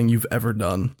spiteful thing you've ever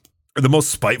done? The most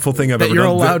spiteful thing I've ever done. That you're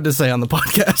allowed to say on the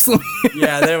podcast.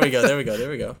 Yeah, there we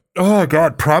go. Oh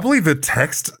God, probably the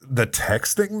text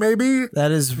thing, maybe.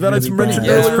 That is really bad.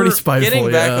 Yeah, it's pretty spiteful.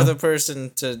 Getting back with a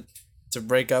person to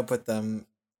break up with them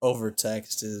over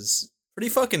text is pretty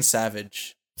fucking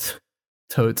savage.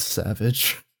 Totes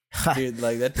savage. Dude,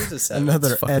 like that dude's a savage.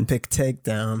 Another epic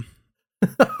takedown.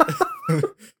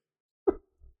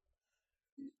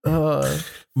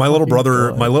 My little brother,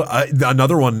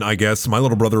 another one, I guess. My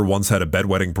little brother once had a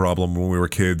bedwetting problem when we were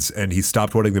kids, and he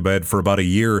stopped wetting the bed for about a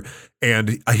year.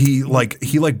 And he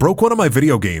broke one of my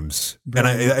video games, and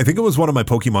I think it was one of my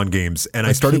Pokemon games. And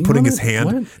I started putting his hand.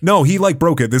 What? No, he like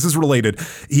broke it. This is related.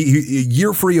 He a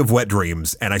year free of wet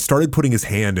dreams, and I started putting his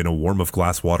hand in a warm of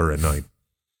glass water at night.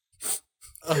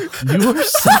 You are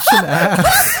such an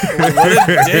ass. What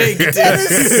a dick, dude. That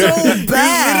is so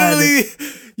bad.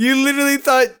 You literally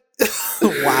thought,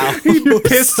 wow. He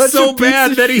pissed so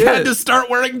bad that he shit. had to start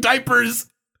wearing diapers.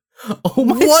 Oh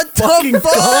my What the fucking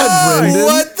fuck? God, Brendan.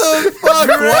 What the fuck?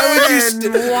 Why would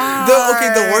you?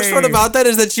 Why? The worst part about that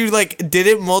is that you like did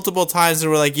it multiple times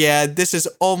and were like, yeah, this is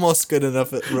almost good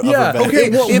enough. Yeah, okay.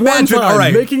 Well, Imagine, one time, all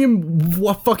right. making him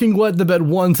fucking wet the bed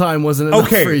one time wasn't enough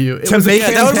for you. It to was make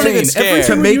a that was a campaign. good scare. Every To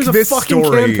time make was a this fucking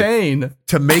story- campaign.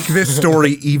 To make this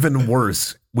story even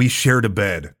worse, we shared a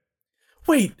bed.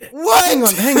 Wait,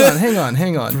 What? hang on.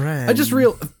 Bren. I just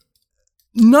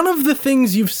none of the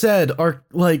things you've said are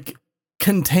like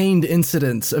contained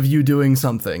incidents of you doing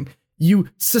something. You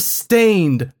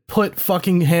sustained put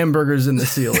fucking hamburgers in the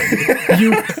ceiling.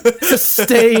 You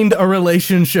sustained a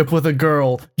relationship with a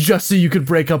girl just so you could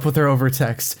break up with her over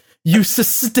text. You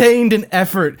sustained an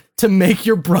effort to make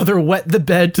your brother wet the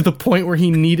bed to the point where he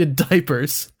needed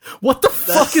diapers. What the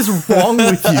fuck is wrong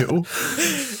with you?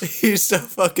 You're so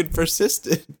fucking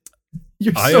persistent.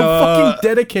 You're so fucking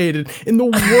dedicated in the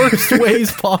worst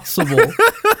ways possible.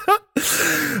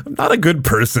 I'm not a good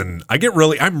person.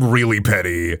 I'm really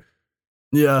petty.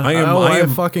 Yeah, I am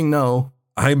fucking know.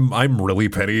 I'm really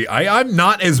petty. I'm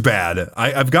not as bad.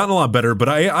 I've gotten a lot better, but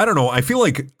I don't know. I feel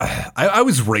like I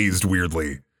was raised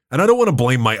weirdly. And I don't want to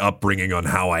blame my upbringing on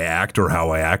how I act or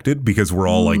how I acted because we're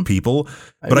all like people.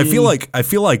 But I feel like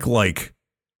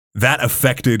that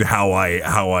affected how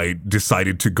I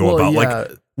decided to go about. Yeah.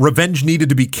 Like revenge needed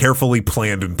to be carefully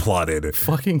planned and plotted.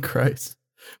 Fucking Christ.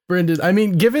 Brendan, I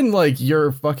mean, given like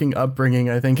your fucking upbringing,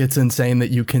 I think it's insane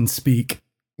that you can speak.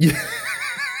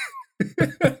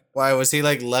 Why was he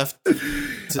like left? Do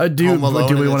we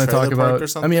want to talk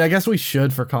about? I mean, I guess we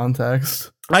should for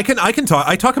context. I can talk.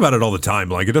 I talk about it all the time.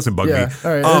 Like it doesn't bug me. All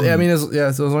right. I mean, so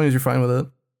as long as you're fine with it.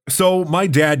 So my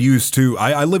dad used to,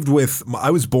 I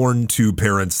was born to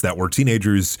parents that were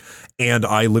teenagers, and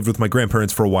I lived with my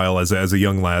grandparents for a while as a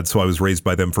young lad, so I was raised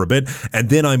by them for a bit. And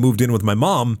then I moved in with my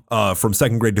mom from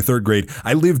second grade to third grade.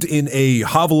 I lived in a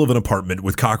hovel of an apartment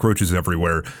with cockroaches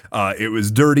everywhere. It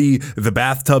was dirty. The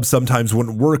bathtub sometimes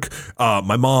wouldn't work.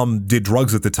 My mom did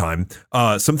drugs at the time.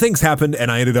 Some things happened,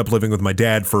 and I ended up living with my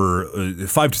dad for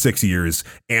 5 to 6 years,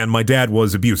 and my dad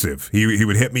was abusive. He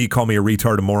would hit me, call me a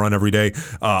retard, a moron every day.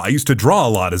 I used to draw a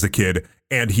lot as a kid,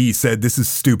 and he said, "This is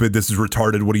stupid. This is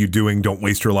retarded. What are you doing? Don't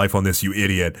waste your life on this, you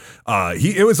idiot."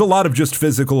 It was a lot of just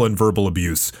physical and verbal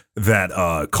abuse that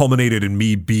culminated in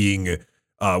me being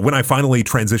when I finally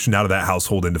transitioned out of that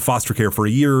household into foster care for a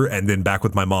year and then back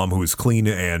with my mom, who was clean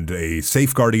and a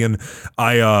safe guardian,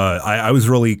 I was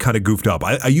really kind of goofed up.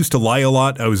 I used to lie a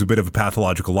lot. I was a bit of a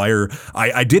pathological liar.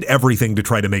 I did everything to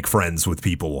try to make friends with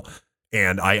people,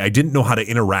 and I didn't know how to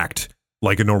interact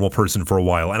like a normal person for a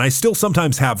while. And I still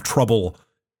sometimes have trouble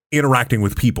interacting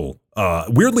with people.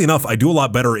 Weirdly enough, I do a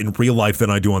lot better in real life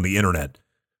than I do on the internet.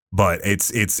 But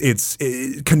it's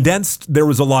condensed. There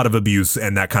was a lot of abuse,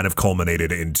 and that kind of culminated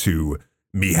into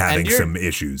me having some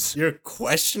issues. You're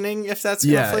questioning if that's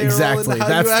going to play a role exactly. in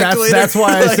how you act later? That's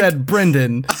why I said,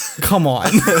 Brendan, come on.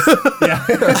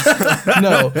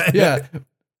 No, yeah.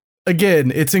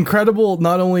 Again, it's incredible.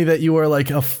 Not only that you are like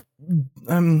I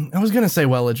was gonna say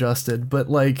well-adjusted, but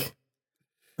like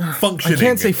Functioning. I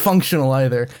can't say functional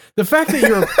either. The fact that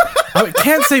you're I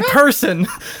can't say person.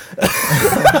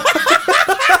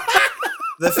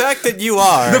 The fact that you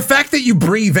are. The fact that you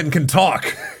breathe and can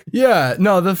talk. Yeah,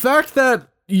 no, the fact that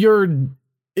you're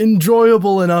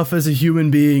enjoyable enough as a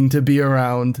human being to be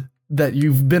around, that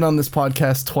you've been on this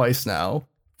podcast twice now.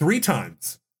 3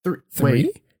 times.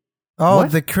 Wait. Oh,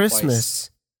 What? the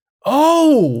Christmas.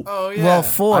 Oh! Oh, yeah. Well,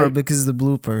 4 I- because of the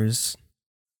bloopers.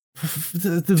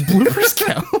 The bloopers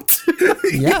count?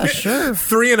 Yeah, sure.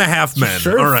 3.5 men.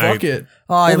 Sure, All right. fuck it.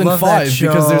 Oh, I then love 5 that show.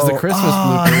 because there's the Christmas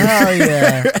oh, bloopers. Hell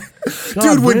yeah. God,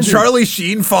 Dude, when Brendan. Charlie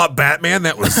Sheen fought Batman,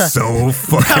 that was so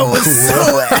fucking cool.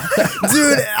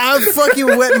 Dude, I'm fucking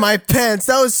wetting my pants.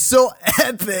 That was so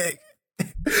epic.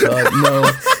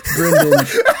 No, Brendan.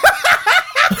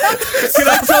 Can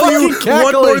I tell you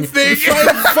one more thing? I'm trying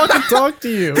to fucking talk to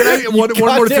you. Can I, one more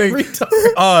Goddamn thing?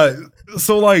 retard.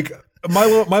 So like my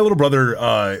little brother,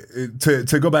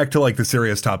 to go back to like the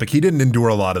serious topic, he didn't endure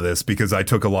a lot of this because I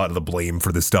took a lot of the blame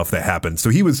for the stuff that happened. So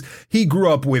he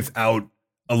grew up without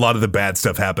a lot of the bad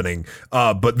stuff happening.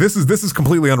 But this is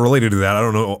completely unrelated to that. I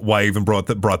don't know why I even brought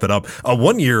that up.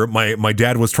 One year, my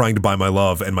dad was trying to buy my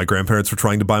love, and my grandparents were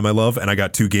trying to buy my love, and I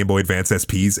got 2 Game Boy Advance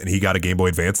SPs, and he got a Game Boy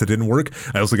Advance that didn't work.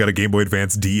 I also got a Game Boy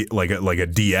Advance like a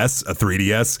DS, a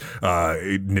 3DS,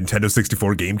 Nintendo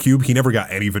 64, GameCube. He never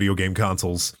got any video game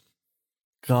consoles.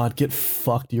 God, get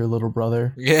fucked, your little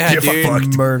brother. Yeah, Get dude.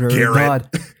 fucked, Murder.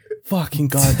 Garrett. God. Fucking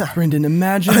God. Brendan,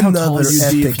 imagine how tall Another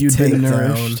you'd be if epic you'd been takedown.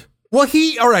 nourished. Well,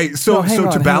 all right. So No, hang on, to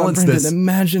hang on, balance Brendan, this,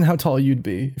 imagine how tall you'd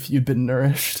be if you'd been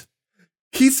nourished.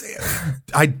 he is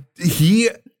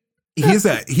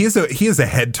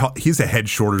a head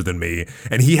shorter than me,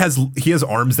 and he has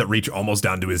arms that reach almost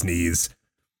down to his knees.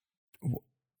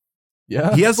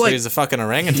 Yeah. He has So like he's a fucking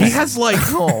orangutan. he has like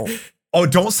oh,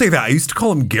 don't say that. I used to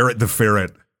call him Garrett the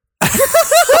Ferret.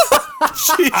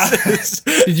 Jesus.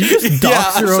 Did you just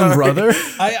dox I'm your own sorry. brother?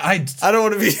 I don't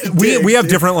want to be. we have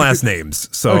different last names,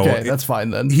 so Okay, that's fine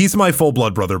then. he's my full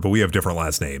blood brother, but we have different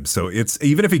last names. So it's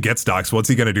even if he gets doxxed, what's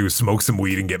he gonna do? Smoke some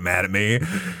weed and get mad at me?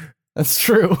 That's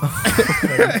true.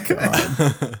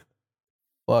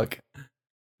 Fuck.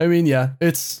 I mean, yeah,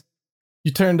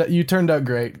 you turned out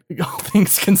great, all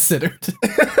things considered.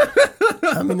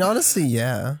 I mean, honestly,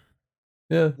 yeah.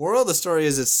 Yeah. Moral of the story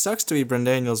is it sucks to be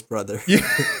Brendaniel's brother. One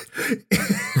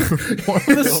of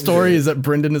the story is that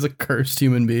Brendan is a cursed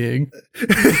human being.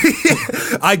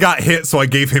 I got hit, so I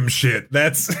gave him shit.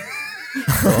 That's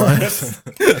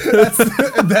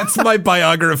my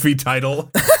biography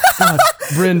title.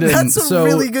 Brendan, That's a so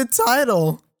really good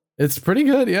title. it's pretty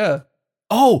good, yeah.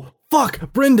 Oh,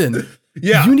 fuck, Brendan.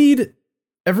 Yeah.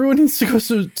 Everyone needs to go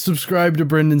subscribe to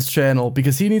Brendan's channel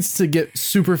because he needs to get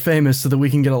super famous so that we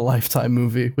can get a Lifetime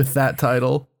movie with that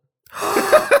title.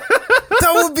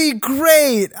 That would be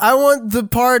great. I want the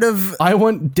part of I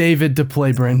want David to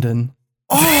play Brendan.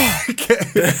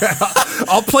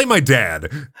 I'll play my dad.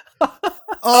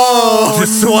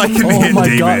 Just so I can Oh hit my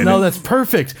David. god, no, that's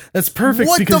perfect. That's perfect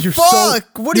What because the you're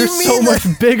fuck? What do you're you so mean much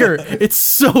bigger. It's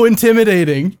so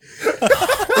intimidating.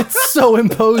 It's so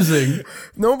imposing.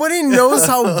 nobody knows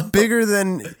how bigger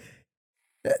than.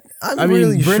 I'm I mean,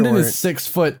 really Brendan short. is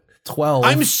 6'12".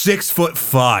 I'm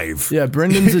 6'5". Yeah,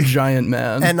 Brendan's a giant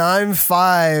man. And I'm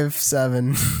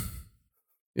 5'7".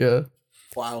 Yeah.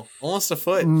 Wow. Almost a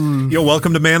foot. Yo,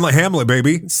 welcome to Manlet Hamlet,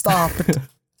 baby. Stop it.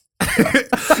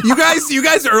 You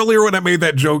guys earlier when I made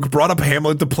that joke brought up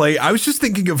Hamlet to play. I was just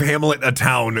thinking of Hamlet, a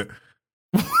town.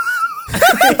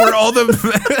 Where all the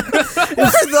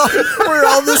Where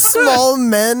all the small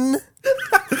men.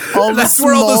 that's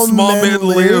where all the small men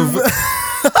live.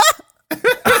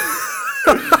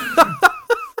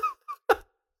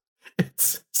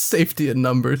 It's safety in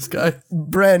numbers, guys.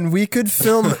 Bren, we could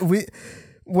film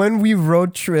when we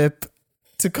road trip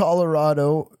to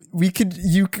Colorado. We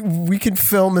could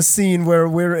film a scene where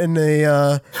we're in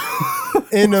a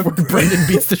in a Brendan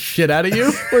beats the shit out of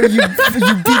you. where you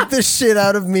beat the shit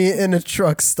out of me in a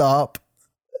truck stop.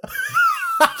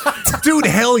 Dude,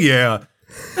 hell yeah.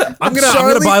 I'm gonna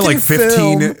Charlie buy can like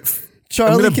 15. film.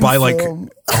 Charlie I'm gonna can buy like film.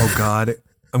 oh god.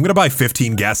 I'm gonna buy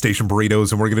 15 gas station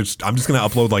burritos, and I'm just gonna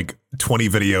upload like 20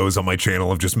 videos on my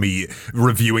channel of just me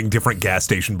reviewing different gas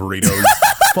station burritos.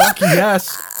 Fuck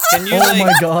yes. Can you Oh like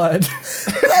my god.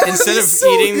 instead of so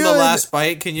eating the good. last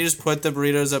bite, can you just put the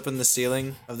burritos up in the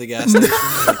ceiling of the gas station?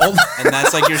 And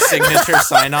that's like your signature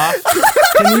sign off?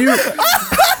 Can you?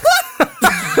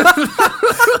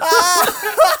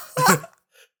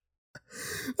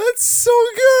 That's so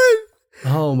good.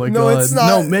 Oh my No, god. it's not.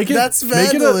 No, make it. That's make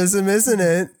it vandalism, isn't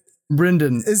it?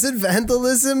 Brendan. Is it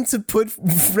vandalism to put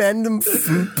random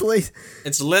food place?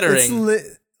 It's It's littering.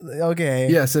 okay.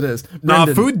 Yes, it is. Nah,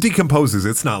 Brendan. food decomposes.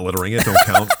 It's not littering. It don't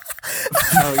count.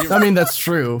 I mean, that's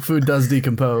true. Food does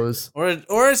decompose. Or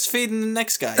it's feeding the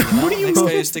next guy. You know? Next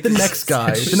guy who sticks The his- next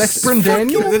guy. The next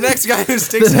Brendaniel? The next guy who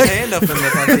sticks his hand up in the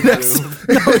fucking tube.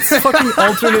 No, it's fucking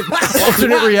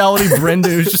alternate reality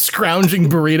Brendan who's just scrounging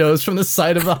burritos from the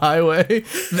side of the highway.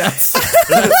 That's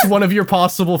one of your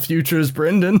possible futures,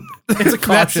 Brendan. It's a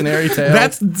cautionary tale.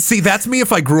 That's me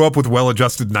if I grew up with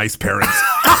well-adjusted, nice parents.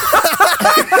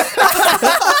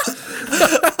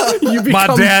 you become my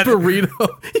dad- burrito.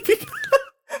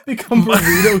 You become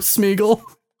burrito Smeagol.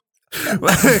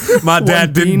 My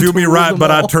dad bean didn't do to me rule right, them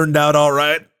but I all. turned out all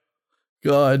right.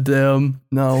 God damn.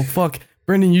 No, fuck.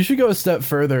 Brendan, you should go a step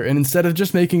further, and instead of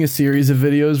just making a series of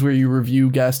videos where you review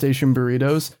gas station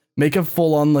burritos, make a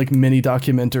full-on like mini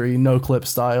documentary, no clip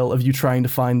style, of you trying to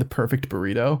find the perfect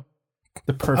burrito.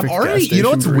 The perfect already- gas station you know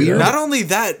what's burrito. weird? Not only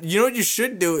that, you know what you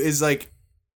should do is like,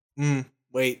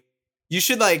 wait, you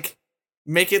should like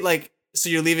make it like so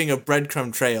you're leaving a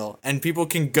breadcrumb trail and people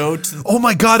can go to. Oh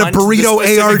my god, a Onto the burrito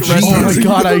specific ARG. restaurant. Oh my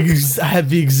god, I had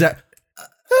the exact.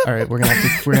 All right, we're gonna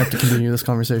have to continue this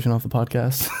conversation off the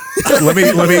podcast. let me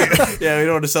Yeah, we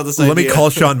don't want to sell this idea. let me call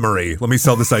Sean Murray. Let me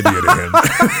sell this idea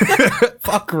to him.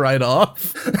 Fuck right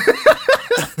off.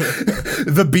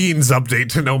 The Beans update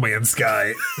to No Man's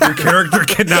Sky. Your character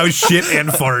can now shit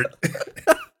and fart.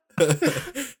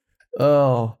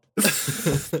 Oh.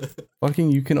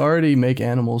 Fucking, you can already make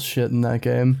animals shit in that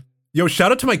game. Yo,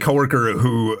 shout out to my coworker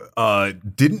who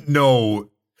didn't know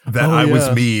that Oh, I yeah.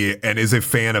 was me and is a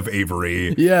fan of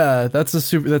Avery. Yeah, that's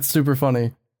super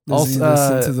funny. Does he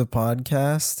Also, listen to the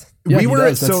podcast? yeah, We he were-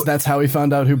 does. so- That's how we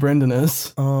found out who Brendan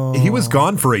is. Oh, He was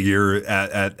gone for a year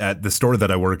at the store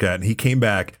that I work at, and he came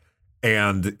back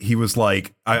and he was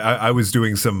like, I was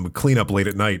doing some cleanup late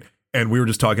at night, and we were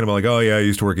just talking about like, oh yeah, I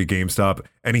used to work at GameStop,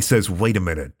 and he says, wait a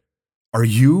minute, are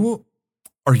you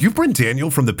Brent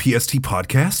Daniel from the PST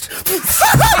podcast?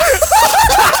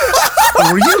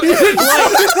 Were you like,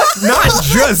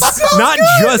 not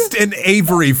just an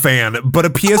Avery fan, but a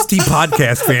PST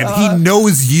podcast fan? He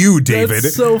knows you, David.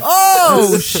 That's so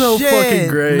Oh, so shit. fucking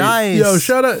great. Nice. Yo,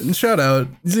 shout out. You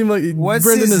seem like What's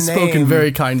Brendan his has spoken name?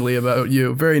 very kindly about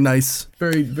you. Very nice.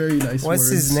 Very nice. What's words.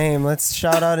 his name? Let's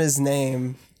shout out his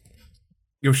name.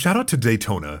 Yo, shout out to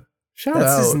Daytona. Shout That's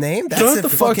out. his name? That's Shout a out the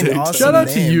fucking fucking awesome Shout out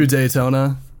to name. you,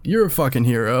 Daytona. You're a fucking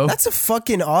hero. That's a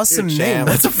fucking awesome You're a name. champ.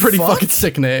 That's a pretty Fuck? fucking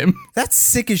sick name. That's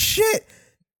sick as shit.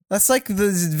 That's like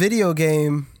the video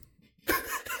game.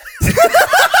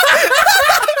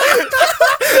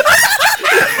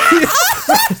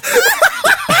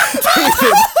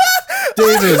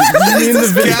 David, you mean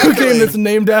the video game that's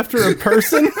named after a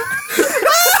person?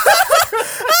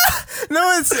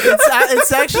 No,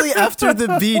 it's actually after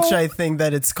the beach. I think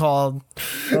that it's called.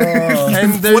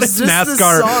 And there's What if just this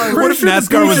NASCAR? song. What if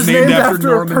NASCAR was named after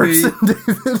Normandy?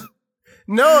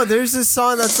 No, there's a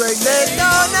song that's like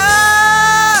Daytona.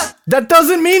 That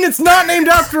doesn't mean it's not named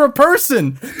after a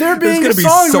person. There being gonna a be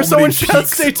song so where someone many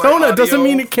shouts peaks in my Daytona doesn't audio.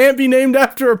 mean it can't be named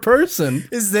after a person.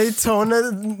 Is Daytona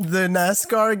the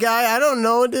NASCAR guy? I don't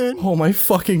know, dude. Oh my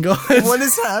fucking god. What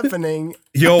is happening?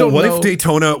 Yo, don't what know. if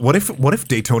Daytona? What if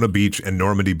Daytona Beach and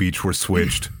Normandy Beach were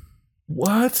switched?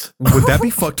 What? Would that be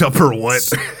fucked up or what?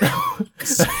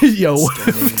 Yo, what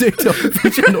if Daytona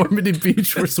Beach and Normandy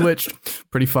Beach were switched?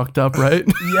 Pretty fucked up, right?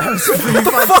 Yeah, it's pretty What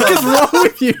the fuck is wrong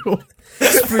with you?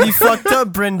 It's pretty fucked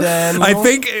up, Brendan. I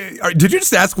think. Did you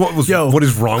just ask what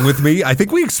is wrong with me? I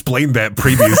think we explained that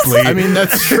previously. I mean,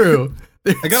 that's true.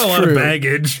 I got a lot of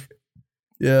baggage.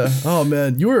 Yeah. Oh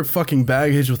man, you were fucking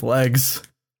baggage with legs.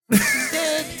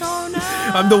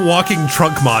 I'm the walking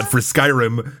trunk mod for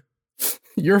Skyrim.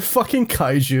 You're a fucking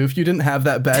kaiju. If you didn't have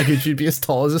that baggage, you'd be as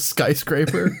tall as a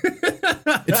skyscraper.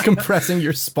 It's compressing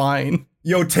your spine.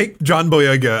 Yo, take John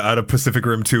Boyega out of Pacific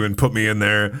Rim 2 and put me in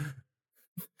there.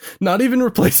 Not even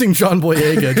replacing John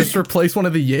Boyega, just replace one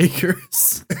of the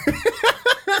Jaegers.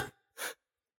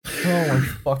 Oh my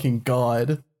fucking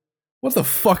god. What the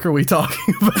fuck are we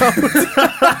talking about?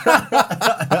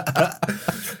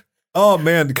 Oh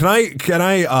man, can I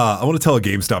want to tell a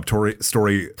GameStop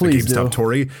story. Please GameStop do.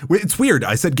 Tori. It's weird.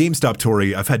 I said GameStop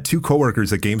Tori. I've had 2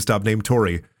 coworkers at GameStop named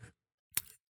Tori.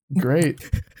 Great.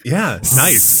 Yeah,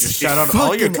 nice. Shout out to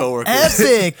all your Fucking coworkers.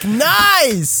 Epic.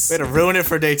 Nice. Way to ruin it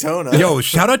for Daytona. Yo,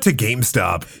 shout out to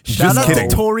GameStop. Shout Just out kidding.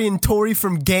 to Tori and Tori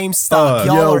from GameStop.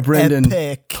 Y'all Yo, are Brendan,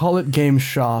 epic. call it Game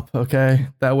Shop, okay?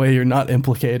 That way you're not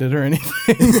implicated or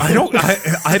anything.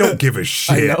 I don't give a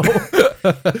shit.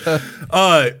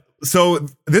 So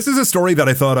this is a story that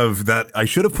I thought of that I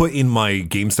should have put in my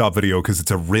GameStop video because it's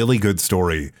a really good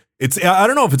story. I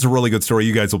don't know if it's a really good story.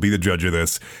 You guys will be the judge of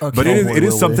this, but it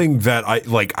is something that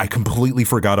I completely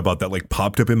forgot about that like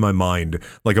popped up in my mind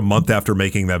like a month after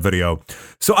making that video.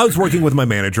 So I was working with my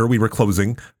manager. We were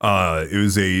closing. It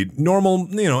was a normal,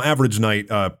 average night,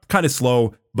 kind of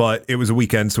slow, but it was a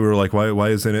weekend. So we were like, why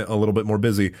isn't it a little bit more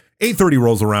busy? 8:30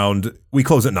 rolls around. We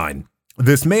close at 9.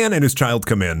 This man and his child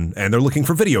come in and they're looking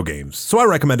for video games. So I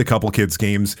recommend a couple kids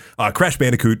games. Crash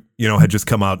Bandicoot, had just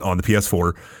come out on the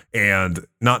PS4 and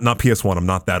not PS1. I'm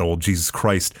not that old. Jesus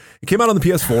Christ. It came out on the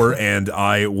PS4 and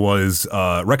I was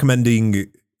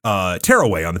recommending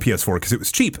Tearaway on the PS4 because it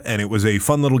was cheap and it was a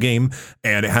fun little game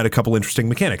and it had a couple interesting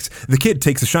mechanics. The kid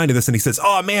takes a shine to this and he says,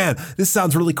 "Oh man, this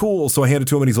sounds really cool." So I hand it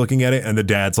to him and he's looking at it and the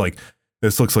dad's like,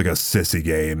 "This looks like a sissy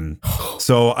game."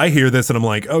 So I hear this and I'm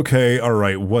like, okay, all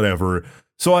right, whatever.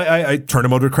 So I turn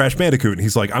him over to Crash Bandicoot and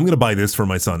he's like, "I'm going to buy this for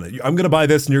my son. I'm going to buy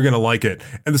this and you're going to like it."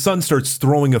 And the son starts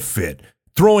throwing a fit,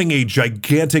 throwing a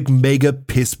gigantic mega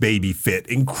piss baby fit,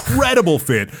 incredible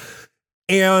fit.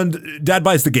 And dad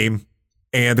buys the game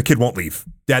and the kid won't leave.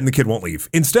 Dad and the kid won't leave.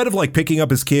 Instead of like picking up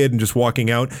his kid and just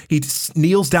walking out, he just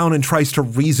kneels down and tries to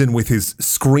reason with his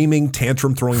screaming,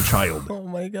 tantrum throwing child. Oh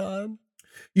my god.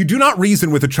 You do not reason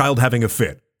with a child having a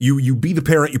fit. You be the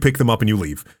parent, you pick them up and you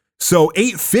leave. So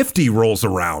 8:50 rolls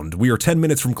around. We are 10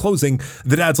 minutes from closing.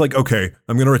 The dad's like, "Okay,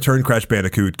 I'm going to return Crash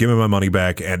Bandicoot, give him my money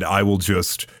back, and I will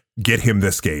just get him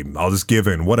this game. I'll just give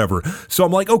in, whatever." So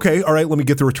I'm like, "Okay, all right, let me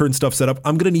get the return stuff set up.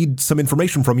 I'm going to need some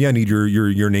information from you. I need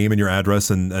your name and your address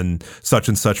and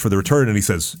such for the return." And he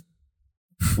says,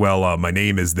 "Well, my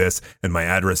name is this and my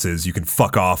address is, you can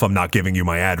fuck off. I'm not giving you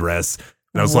my address."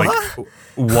 And I was like,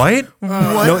 "What?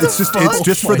 No, it's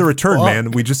just for the return,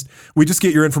 man. We just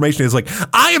get your information." He's like,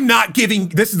 "I am not giving."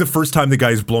 This is the first time the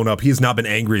guy's blown up. He has not been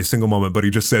angry a single moment, but he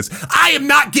just says, "I am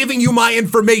not giving you my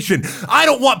information. I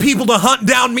don't want people to hunt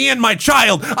down me and my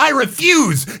child. I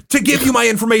refuse to give you my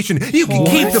information. You can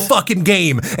keep the fucking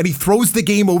game." And he throws the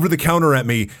game over the counter at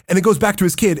me and it goes back to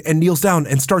his kid and kneels down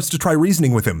and starts to try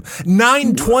reasoning with him.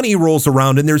 9:20 rolls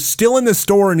around and they're still in the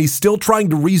store and he's still trying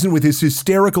to reason with his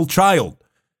hysterical child.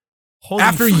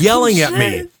 After yelling at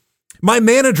me, my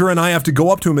manager and I have to go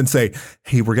up to him and say,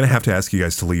 "Hey, we're going to have to ask you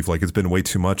guys to leave. Like, it's been way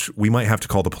too much. We might have to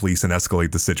call the police and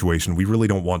escalate the situation. We really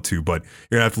don't want to, but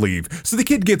you're going to have to leave." So the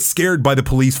kid gets scared by the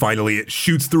police finally. It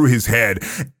shoots through his head.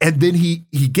 And then he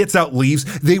gets out, leaves.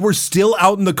 They were still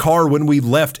out in the car when we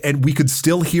left, and we could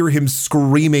still hear him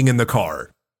screaming in the car.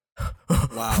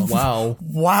 Wow.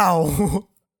 Wow.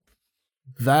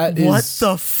 That is... What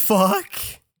the fuck?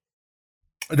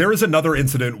 There is another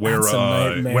incident where That's a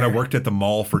nightmare. when I worked at the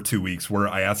mall for 2 weeks where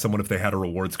I asked someone if they had a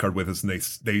rewards card with us and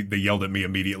they yelled at me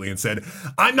immediately and said,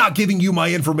 "I'm not giving you my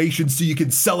information so you can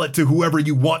sell it to whoever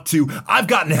you want to. I've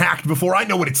gotten hacked before. I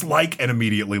know what it's like," and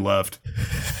immediately left.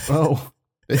 Oh,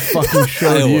 they fucking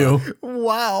showed you.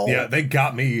 Wow. Yeah, they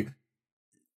got me.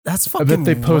 That's I fucking bet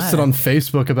they posted whack. on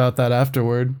Facebook about that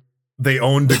afterward. They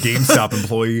owned a GameStop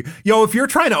employee. Yo, if you're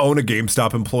trying to own a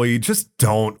GameStop employee, just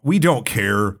don't. We don't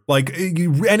care. Like,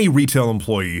 any retail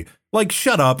employee, like,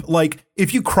 shut up. Like,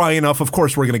 if you cry enough, of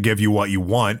course we're going to give you what you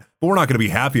want, but we're not going to be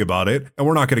happy about it, and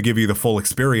we're not going to give you the full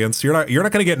experience. You're not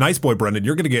going to get Nice Boy Brendan.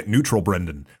 You're going to get Neutral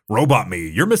Brendan. Robot me.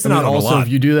 You're missing out on also, a lot.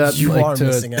 if you do that You are like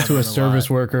missing out to on a a service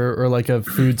lot. worker or like a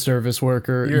food service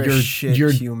worker, You're a shit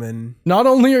human. not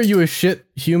only are you a shit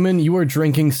human, you are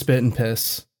drinking spit and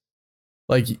piss.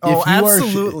 Like, Oh, if you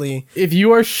absolutely. if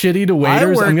you are shitty to waiters, I'm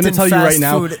worked going to in tell you right fast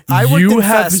now, food. I worked you in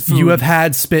have fast you food. have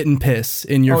had spit and piss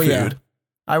in your Oh, food. yeah.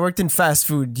 I worked in fast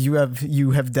food. You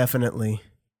have definitely.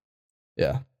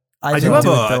 Yeah. I I do don't have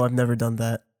do a- it though. I've never done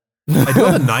that. I do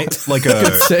have a night, like a...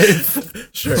 Good save.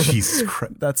 Sure. Jesus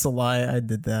Christ. That's a lie. I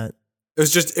did that.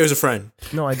 It was a friend.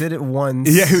 No, I did it once.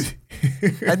 Yeah.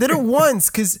 I did it once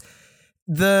because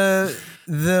the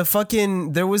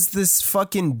fucking there was this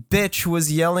fucking bitch who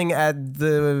was yelling at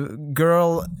the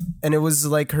girl and it was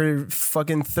like her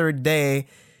fucking third day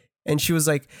and she was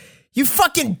like, "You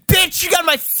fucking bitch, you got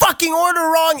my fucking order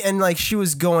wrong," and like she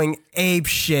was going ape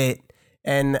shit,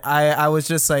 and I was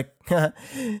just like,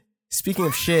 speaking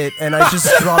of shit, and I just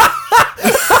dropped.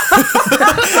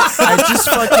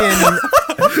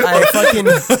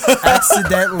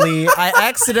 I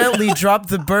accidentally dropped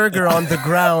the burger on the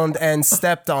ground and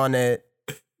stepped on it.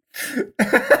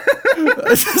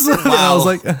 I was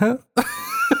like,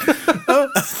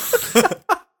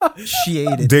 She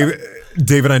ate it.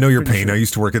 David, I know your pain. I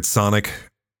used to work at Sonic.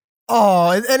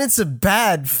 Oh, and it's a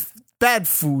bad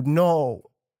food. No.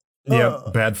 Yeah,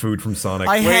 bad food from Sonic.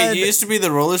 Wait, you used to be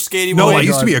the roller skating no, boy? I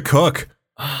used to be a cook.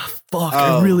 fuck,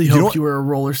 I really hoped you were a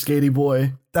roller skatey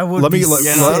boy. That would Let be me let-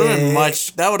 Yeah, no, that would have been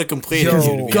much. That would have completed you.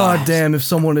 To be God honest. damn, if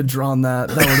someone had drawn that,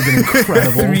 that would have been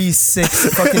incredible.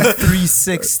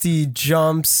 360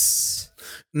 jumps.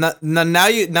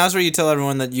 Now's where you tell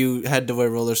everyone that you had to wear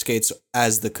roller skates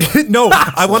as the cook. No,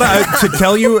 I want to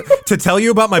tell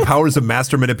you about my powers of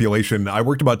master manipulation. I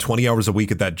worked about 20 hours a week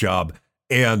at that job.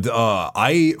 And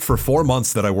for 4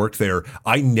 months that I worked there,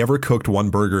 I never cooked one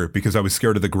burger because I was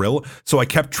scared of the grill. So I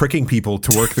kept tricking people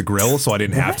to work the grill so I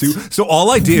didn't have to. So all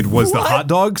I did was the hot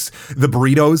dogs, the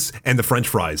burritos, and the French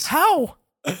fries. How?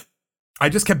 I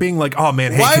just kept being like, "Oh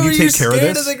man, hey, Why can were you take care of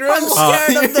scared this?" the grill? I'm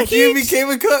scared of the You heat. became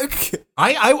a cook.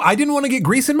 I didn't want to get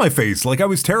grease in my face. Like I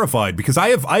was terrified because I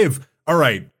have. All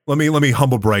right, let me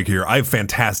humble brag here. I have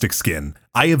fantastic skin.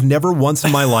 I have never once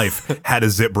in my life had a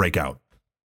zit breakout.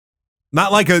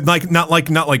 Not like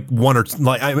one or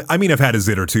like I mean I've had a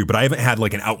zit or two, but I haven't had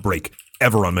like an outbreak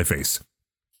ever on my face.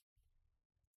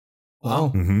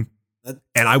 Wow. Mm-hmm.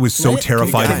 And I was so Good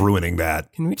terrified guy. of ruining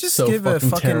that. Can we just So give a fucking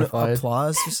fucking terrified.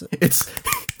 applause? It's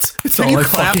all I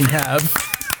fucking have.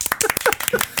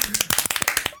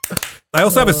 I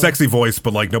also have a sexy voice,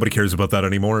 but like nobody cares about that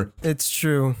anymore. It's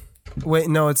true. Wait,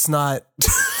 no, it's not.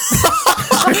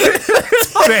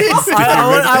 Thanks, David.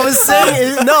 I was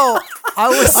saying it, no. I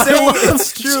was saying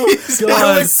it's true.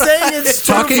 I was saying it's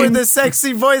true for the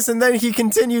sexy voice, and then he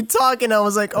continued talking. I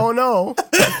was like, oh no.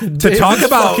 To talk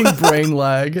about fucking brain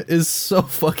lag is so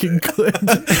fucking good.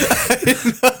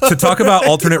 to talk about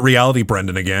alternate reality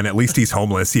Brendan again. At least he's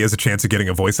homeless. He has a chance of getting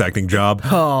a voice acting job.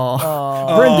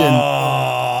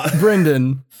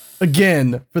 Brendan,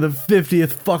 again for the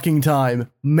 50th fucking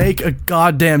time, make a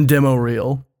goddamn demo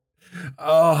reel.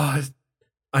 I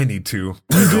need to.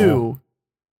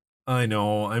 I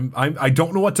know. I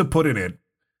don't know what to put in it.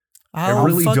 I'll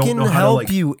really don't fucking know how to, help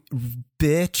like- you,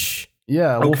 bitch.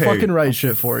 Yeah, we'll Okay. fucking write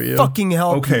shit for you. Fucking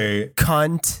help Okay. you,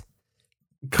 cunt.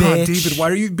 God, Bitch. David, why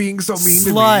are you being so mean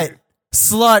Slut. to me?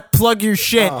 Slut, plug your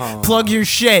shit. Plug your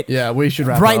shit. Yeah, we should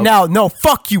wrap Right up. now. No,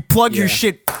 fuck you. Plug your Yeah.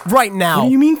 shit right now. What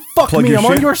do you mean fuck Plug me? your I'm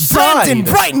on shit. your side.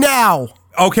 Brandon, right now.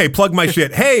 Okay, plug my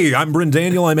shit. Hey, I'm Bryn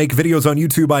Daniel. I make videos on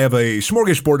YouTube. I have a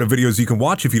smorgasbord of videos you can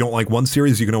watch. If you don't like one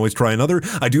series, you can always try another.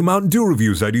 I do Mountain Dew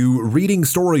reviews. I do reading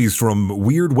stories from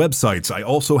weird websites. I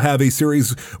also have a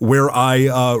series where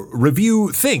I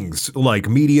review things like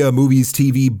media, movies,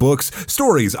 TV, books,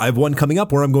 stories. I have one coming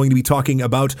up where I'm going to be talking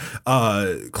about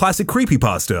classic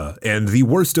creepypasta and the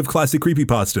worst of classic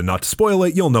creepypasta. Not to spoil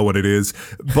it, you'll know what it is.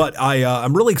 But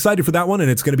I'm really excited for that one, and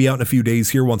it's going to be out in a few days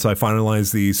here once I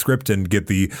finalize the script and get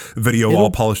the video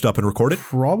all polished up and recorded.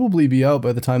 Probably be out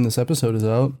by the time this episode is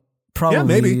out. Probably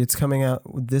maybe. it's coming out.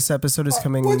 This episode is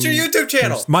coming. What's your YouTube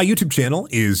channel? My YouTube channel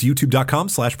is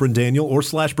youtube.com/BrynDaniel or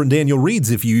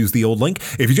 /BrynDanielReads if you use the old link.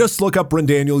 If you just look up Bryn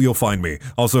Daniel, you'll find me.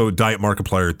 Also, Diet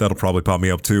Markiplier, that'll probably pop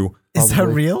me up too. Is that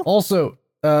real? Also,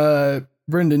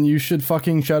 Brendan, you should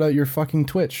fucking shout out your fucking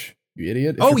Twitch. You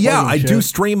idiot. If Oh you're yeah, plugging I shit. do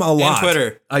stream a lot.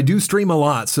 Twitter. I do stream a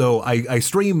lot. So I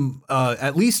stream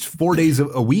at least 4 days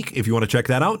a week. If you want to check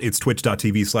that out, it's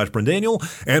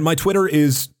twitch.tv/BrynDaniel. And my Twitter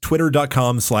is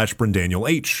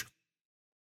twitter.com/BrynDanielH.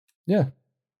 Yeah.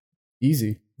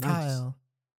 Easy. Kyle.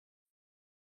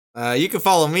 You can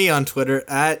follow me on Twitter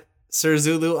at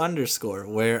SirZulu_,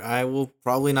 where I will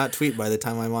probably not tweet by the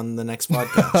time I'm on the next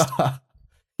podcast.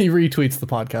 He retweets the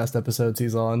podcast episodes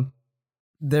he's on.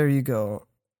 There you go.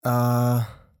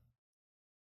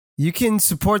 You can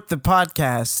support the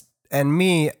podcast and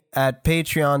me at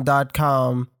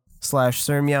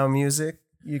patreon.com/SirMeowMusic.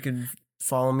 You can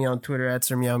follow me on Twitter at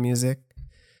SirMeowMusic.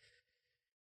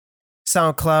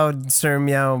 SoundCloud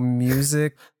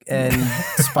SirMeowMusic and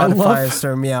Spotify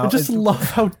SirMeow. I just love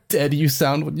how dead you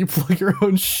sound when you plug your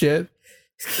own shit.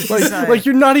 Like, Sorry. like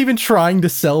you're not even trying to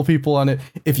sell people on it.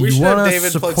 If We you should have want to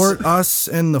David plug support us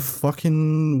and the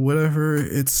fucking whatever,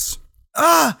 it's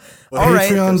all right.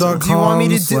 Do you want me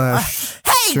to do?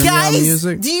 Hey guys,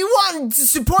 Music. do you want to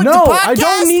support the No, podcast? I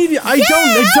don't need. I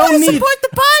don't need. Support the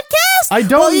podcast. podcast? I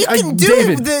don't- Well, you I- can do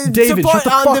David, the David, support shut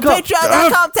the on fuck the up.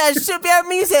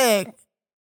 patreon.com/ShipYourMusic.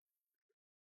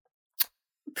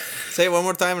 Say it one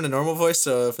more time in a normal voice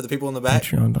for the people in the back.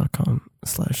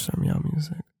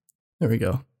 Patreon.com/SurmyowMusic. There we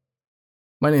go.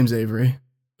 My name's Avery,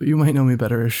 but you might know me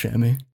better as Shammy.